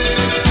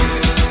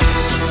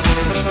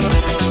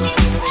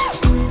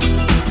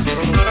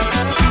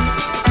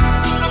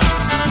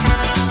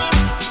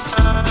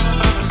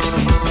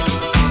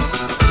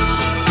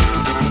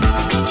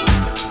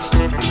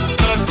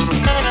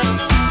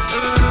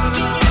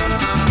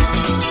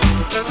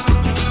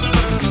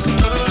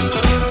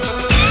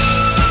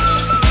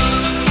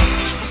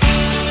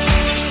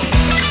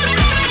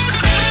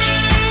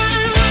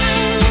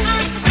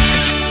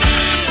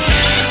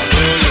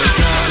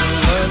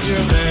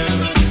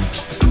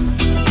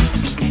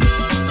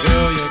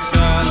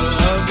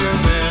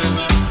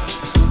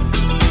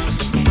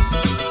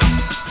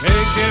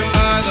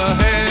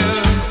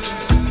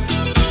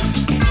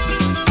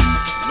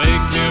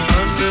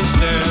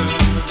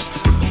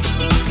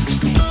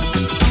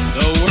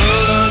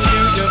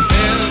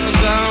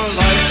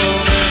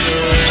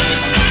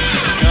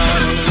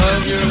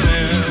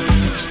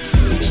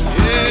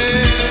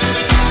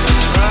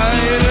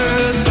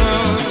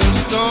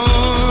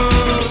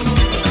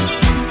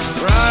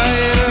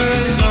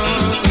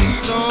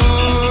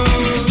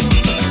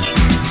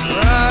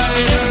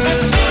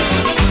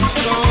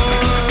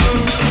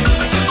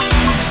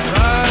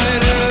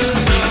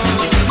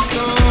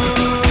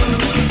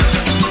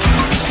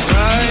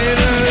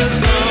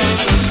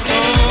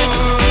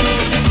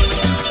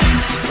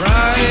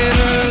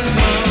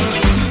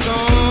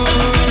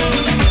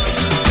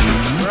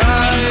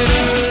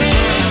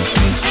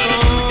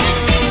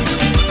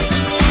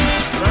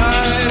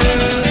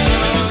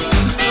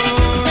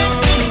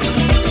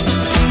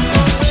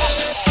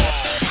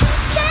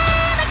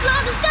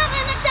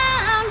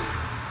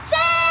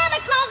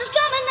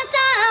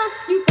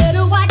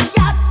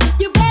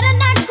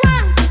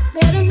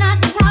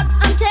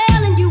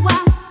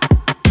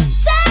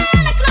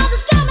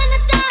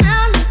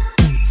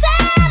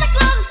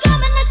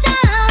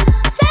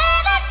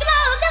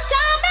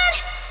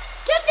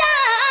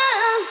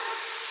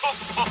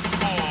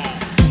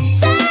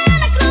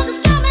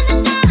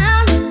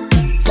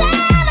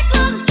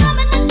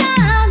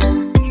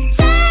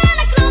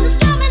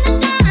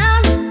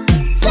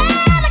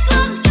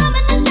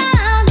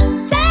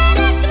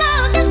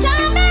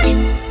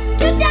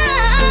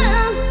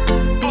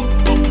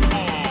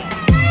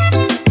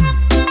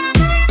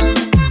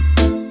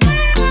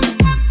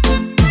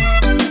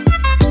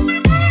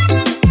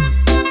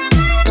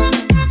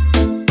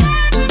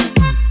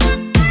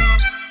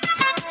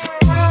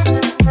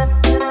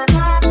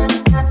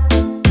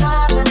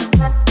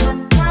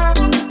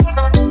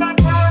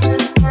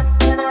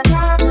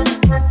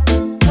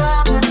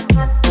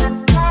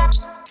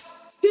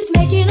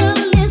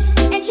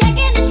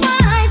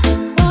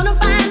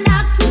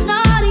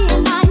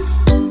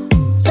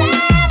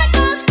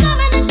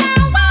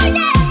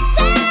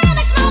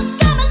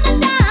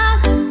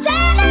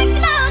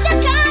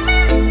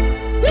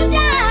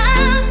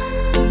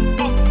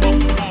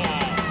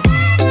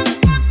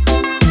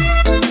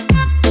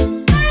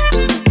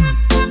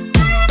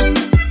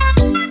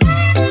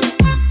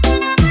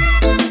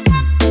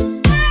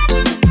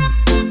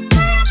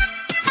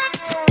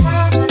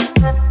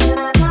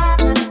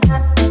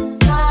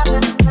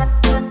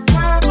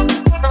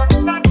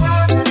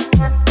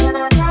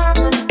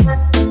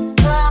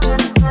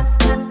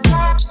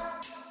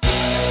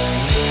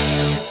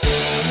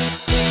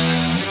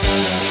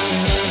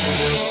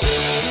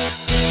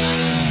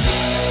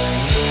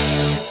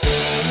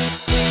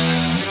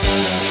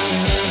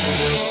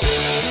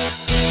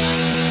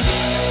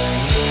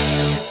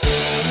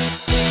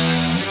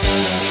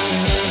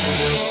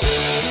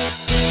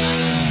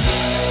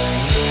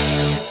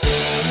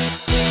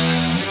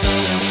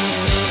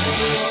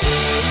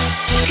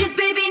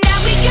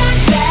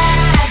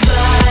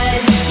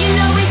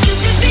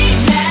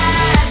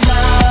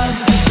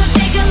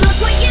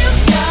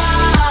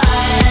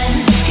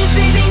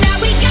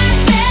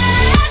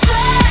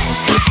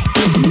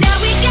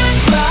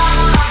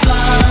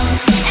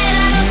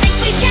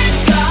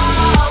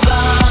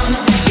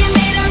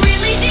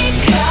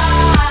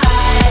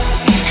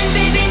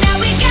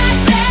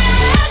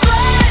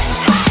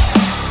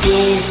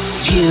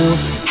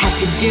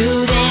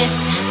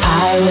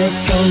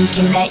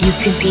 thinking that you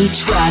could be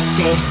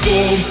trusted?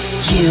 Did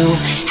you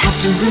have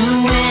to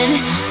ruin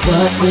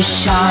what was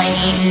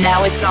shiny?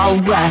 Now it's all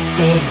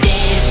rusted.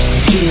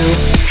 Did you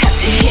have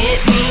to hit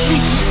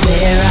me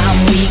where I'm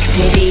weak?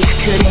 Pity I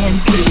couldn't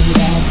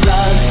breathe and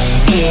rub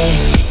it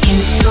in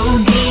so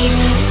deep.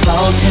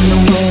 Salt in the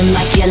wound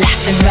like you're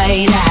laughing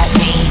right at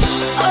me.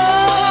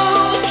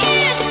 Oh,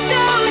 it's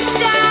so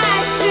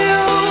sad to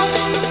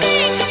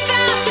think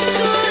about the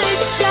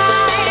good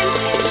times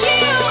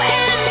you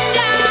and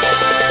I.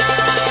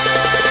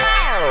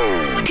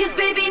 'Cause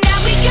baby, now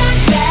we got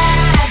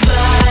bad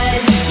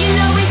blood. You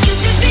know it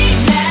used to be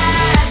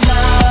bad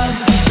love.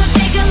 So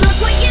take a look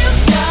what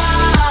you've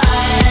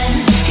done.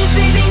 'Cause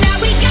baby, now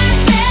we got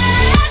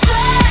bad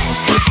blood.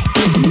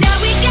 Now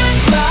we got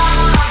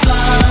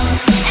problems,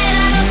 and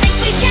I don't think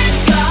we can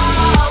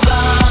solve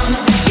them.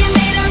 You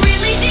made a really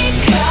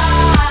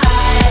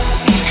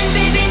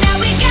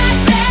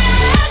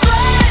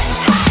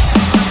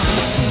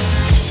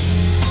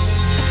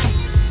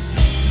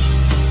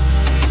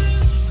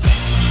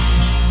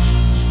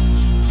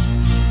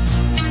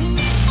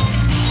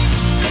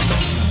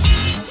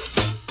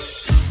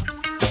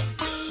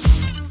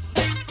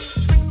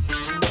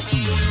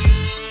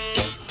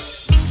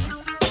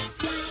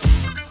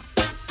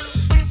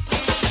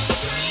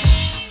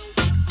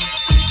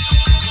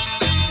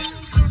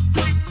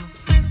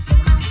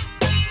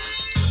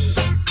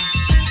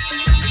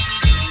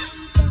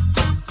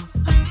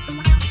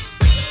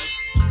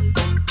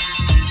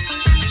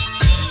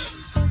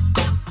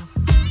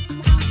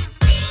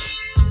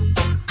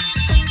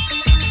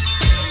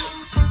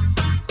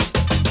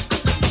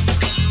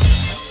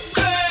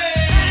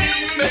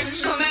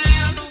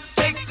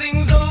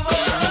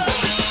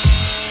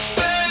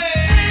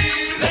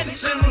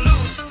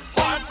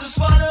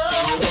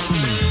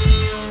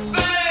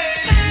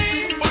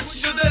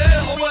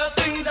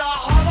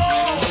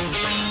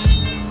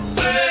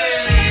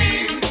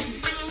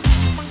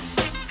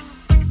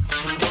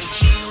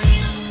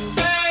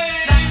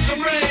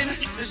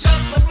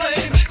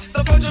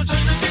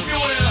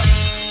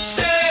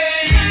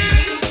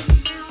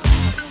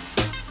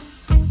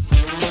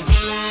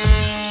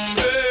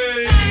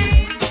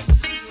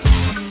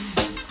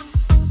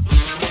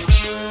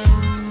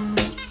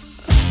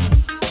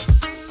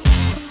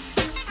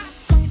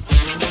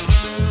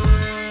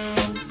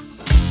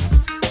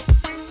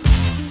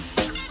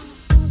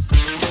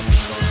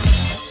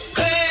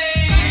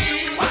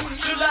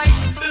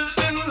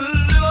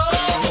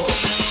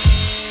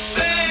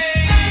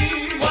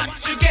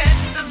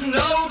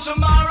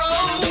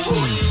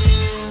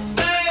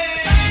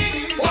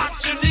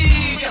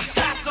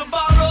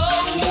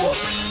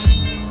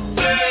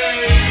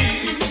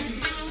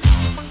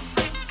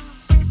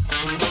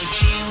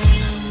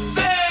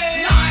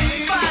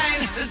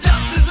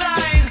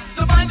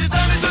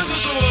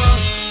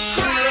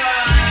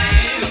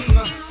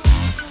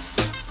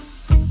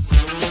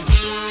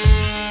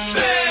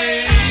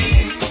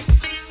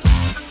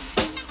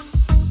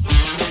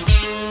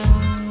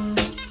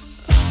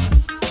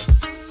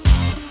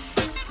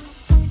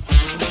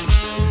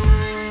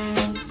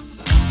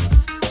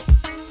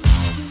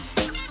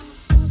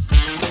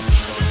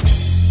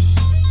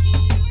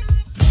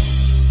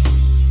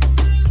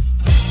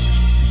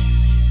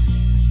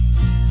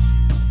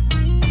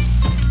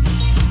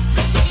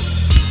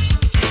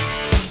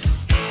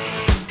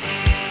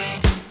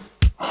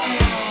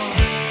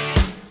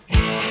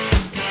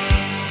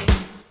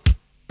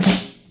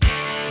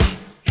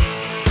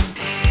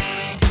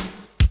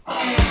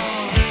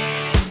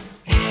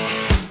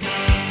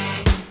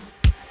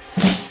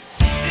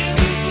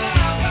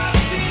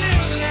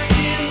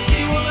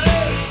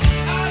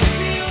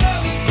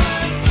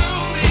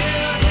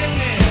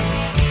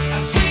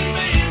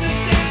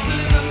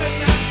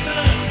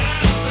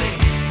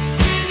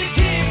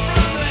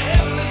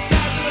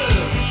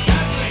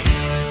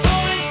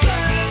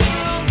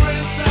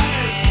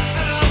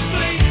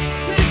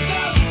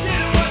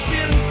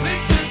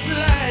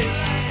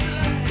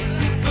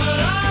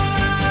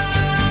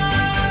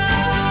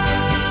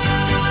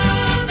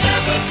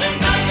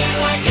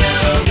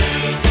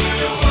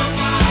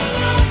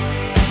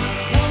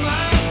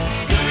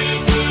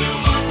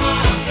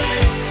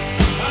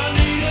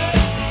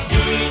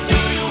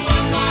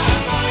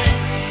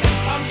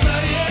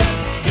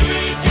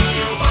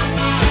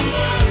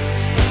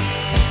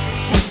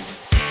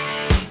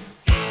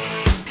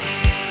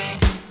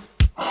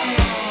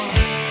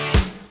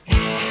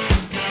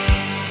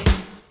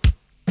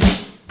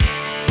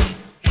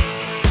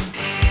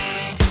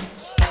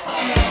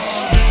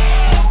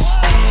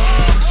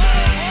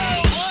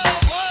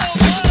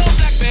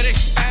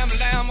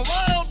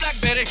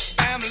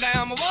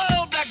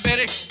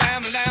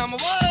lamb,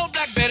 whoa,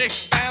 Black Betty,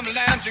 bam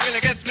lamb, she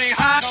really gets me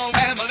hot. Oh,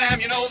 bam lamb,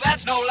 you know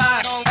that's no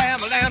lie. Oh, bam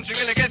lamb, she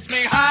really gets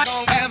me hot.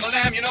 Oh, bam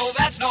lamb, you know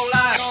that's no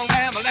lie. Oh,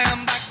 bam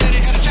lamb, Black Betty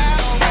had a child.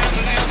 Oh, bam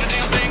lamb, the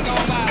damn thing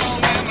gon' by. Oh,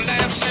 bam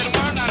lamb, she said a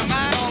word out of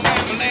mine. Oh,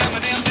 bam lamb, the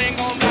damn thing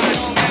gon' by.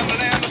 Oh, bam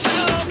lamb, I said,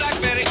 oh, Black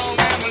Betty. Oh,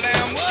 bam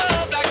lamb,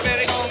 whoa, Black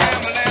Betty. Oh,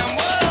 bam lamb,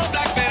 whoa,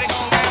 Black Betty.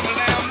 Oh, bam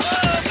lamb,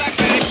 whoa, Black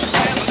Betty.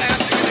 Bam lamb,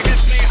 she really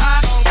gets me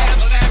hot. Oh, bam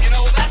lamb, you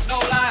know that's no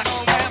lie.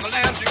 Oh, bam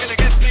lamb, she really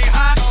gets me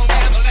hot. Oh,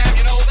 bam lamb,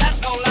 you know that's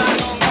no lie.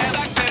 Oh, bam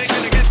Black Betty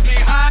really gets me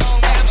hot. Oh,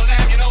 bam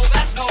lamb, you know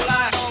that's no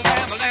lie. Oh,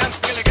 bam lamb,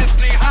 really gets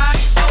me hot.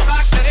 Oh,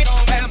 Black Betty.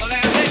 Oh, bam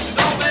lamb, this is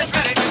always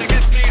ready. Really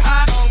gets me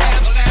hot. Oh,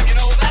 bam lamb, you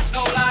know that's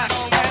no lie.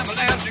 Oh, bam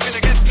lamb, she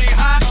really gets me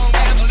hot. Oh,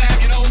 bam lamb,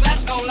 you know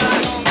that's no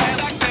lie. Oh, bam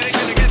Black Betty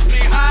really gets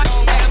me hot.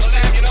 Oh, bam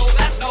lamb, you know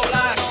that's no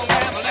lie. Oh,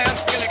 bam lamb,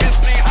 really gets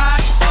me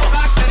hot. Oh,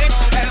 Black Betty.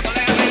 Oh, bam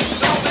lamb, this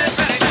is always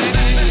ready.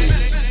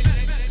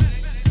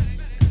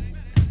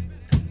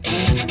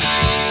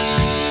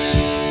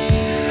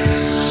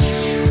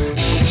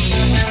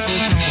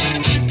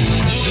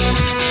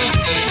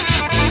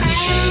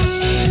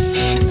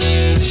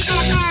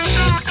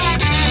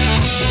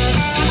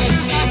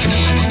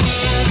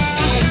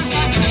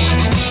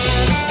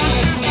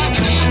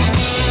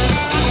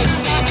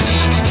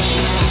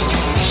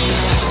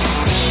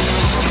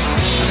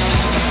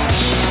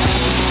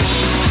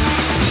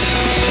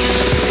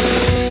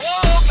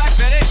 Whoa, Black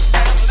Betty,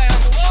 bam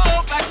lamb,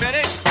 whoa, Black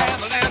Betty,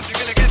 bam lamb, she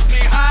really gets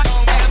me hot.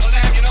 Oh, bam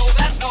lamb, you know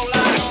that's no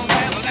lie. Oh,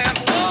 bam lamb,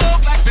 whoa,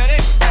 Black Betty,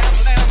 bam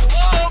lamb,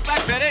 whoa,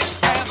 Black Betty,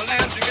 bam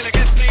lamb, she really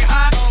gets me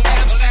hot. Oh,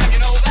 bam lamb, you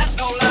know that's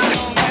no lie.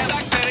 Oh, bam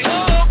Black Betty,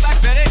 whoa, Black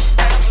Betty,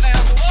 bam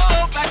lamb,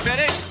 whoa, Black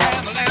Betty,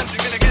 bam lamb, she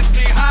really gets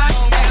me hot.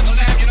 Oh, bam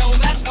lamb, you know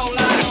that's no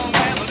lie. Oh,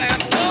 bam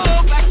lamb,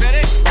 whoa, Black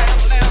Betty, bam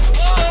lamb,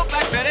 whoa,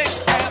 Black Betty,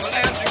 bam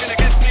lamb, she really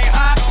gets me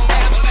hot. Oh,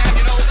 bam lamb,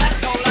 you know that's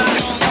no lie.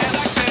 Oh, bam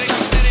Black Betty,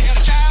 Betty had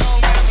a child. Oh,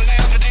 bam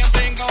lamb, the damn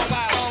thing gon'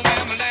 by. Oh,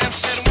 bam lamb, she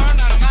said a word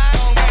out of mine.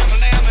 Oh, bam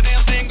lamb, the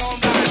damn thing gon'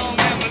 by. Oh,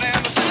 bam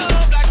lamb, I said,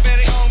 oh, Black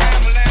Betty. Oh,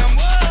 bam lamb,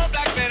 whoa,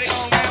 Black Betty.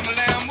 Oh, bam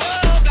lamb,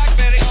 whoa, Black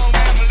Betty. Oh,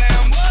 bam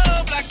lamb,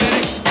 whoa, Black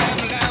Betty. Bam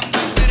lamb,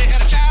 Black Betty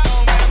had a child.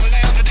 Oh, bam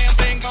lamb, the damn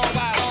thing gon'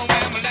 by. Oh,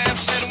 bam lamb,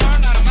 she said a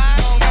word out of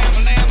mine. Oh, bam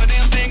lamb, the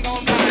damn thing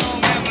gon' by. Oh,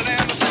 bam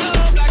lamb, I said,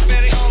 oh, Black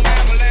Betty. Oh,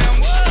 bam lamb,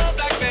 whoa,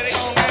 Black Betty.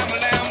 Oh, bam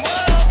lamb,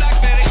 whoa, Black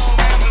Betty. Oh,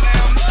 bam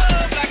lamb,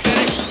 whoa, Black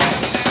Betty.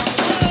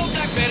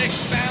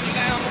 Bam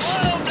lamb,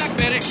 whoa, Black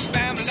Betty.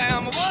 Bam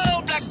lamb,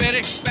 whoa, Black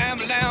Betty. Bam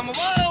lamb,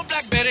 whoa,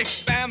 Black Betty.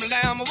 Bam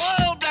lamb,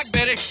 whoa, Black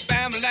Betty.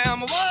 Bam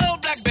lamb, whoa,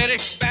 Black Betty.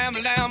 Bam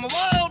lamb,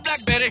 whoa,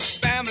 Black Betty.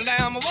 Bam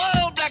lamb,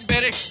 whoa, Black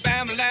Betty. Bam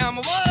lamb,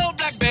 whoa,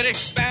 Black Betty.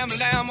 Bam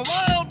lamb,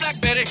 whoa, Black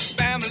Betty.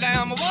 Bam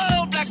lamb,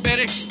 whoa, Black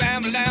Betty.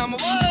 Bam lamb,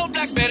 whoa,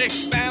 Black Betty.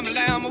 Bam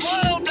lamb,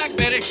 whoa, Black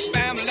Betty.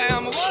 Bam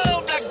lamb,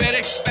 whoa, Black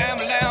Betty. Bam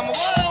lamb,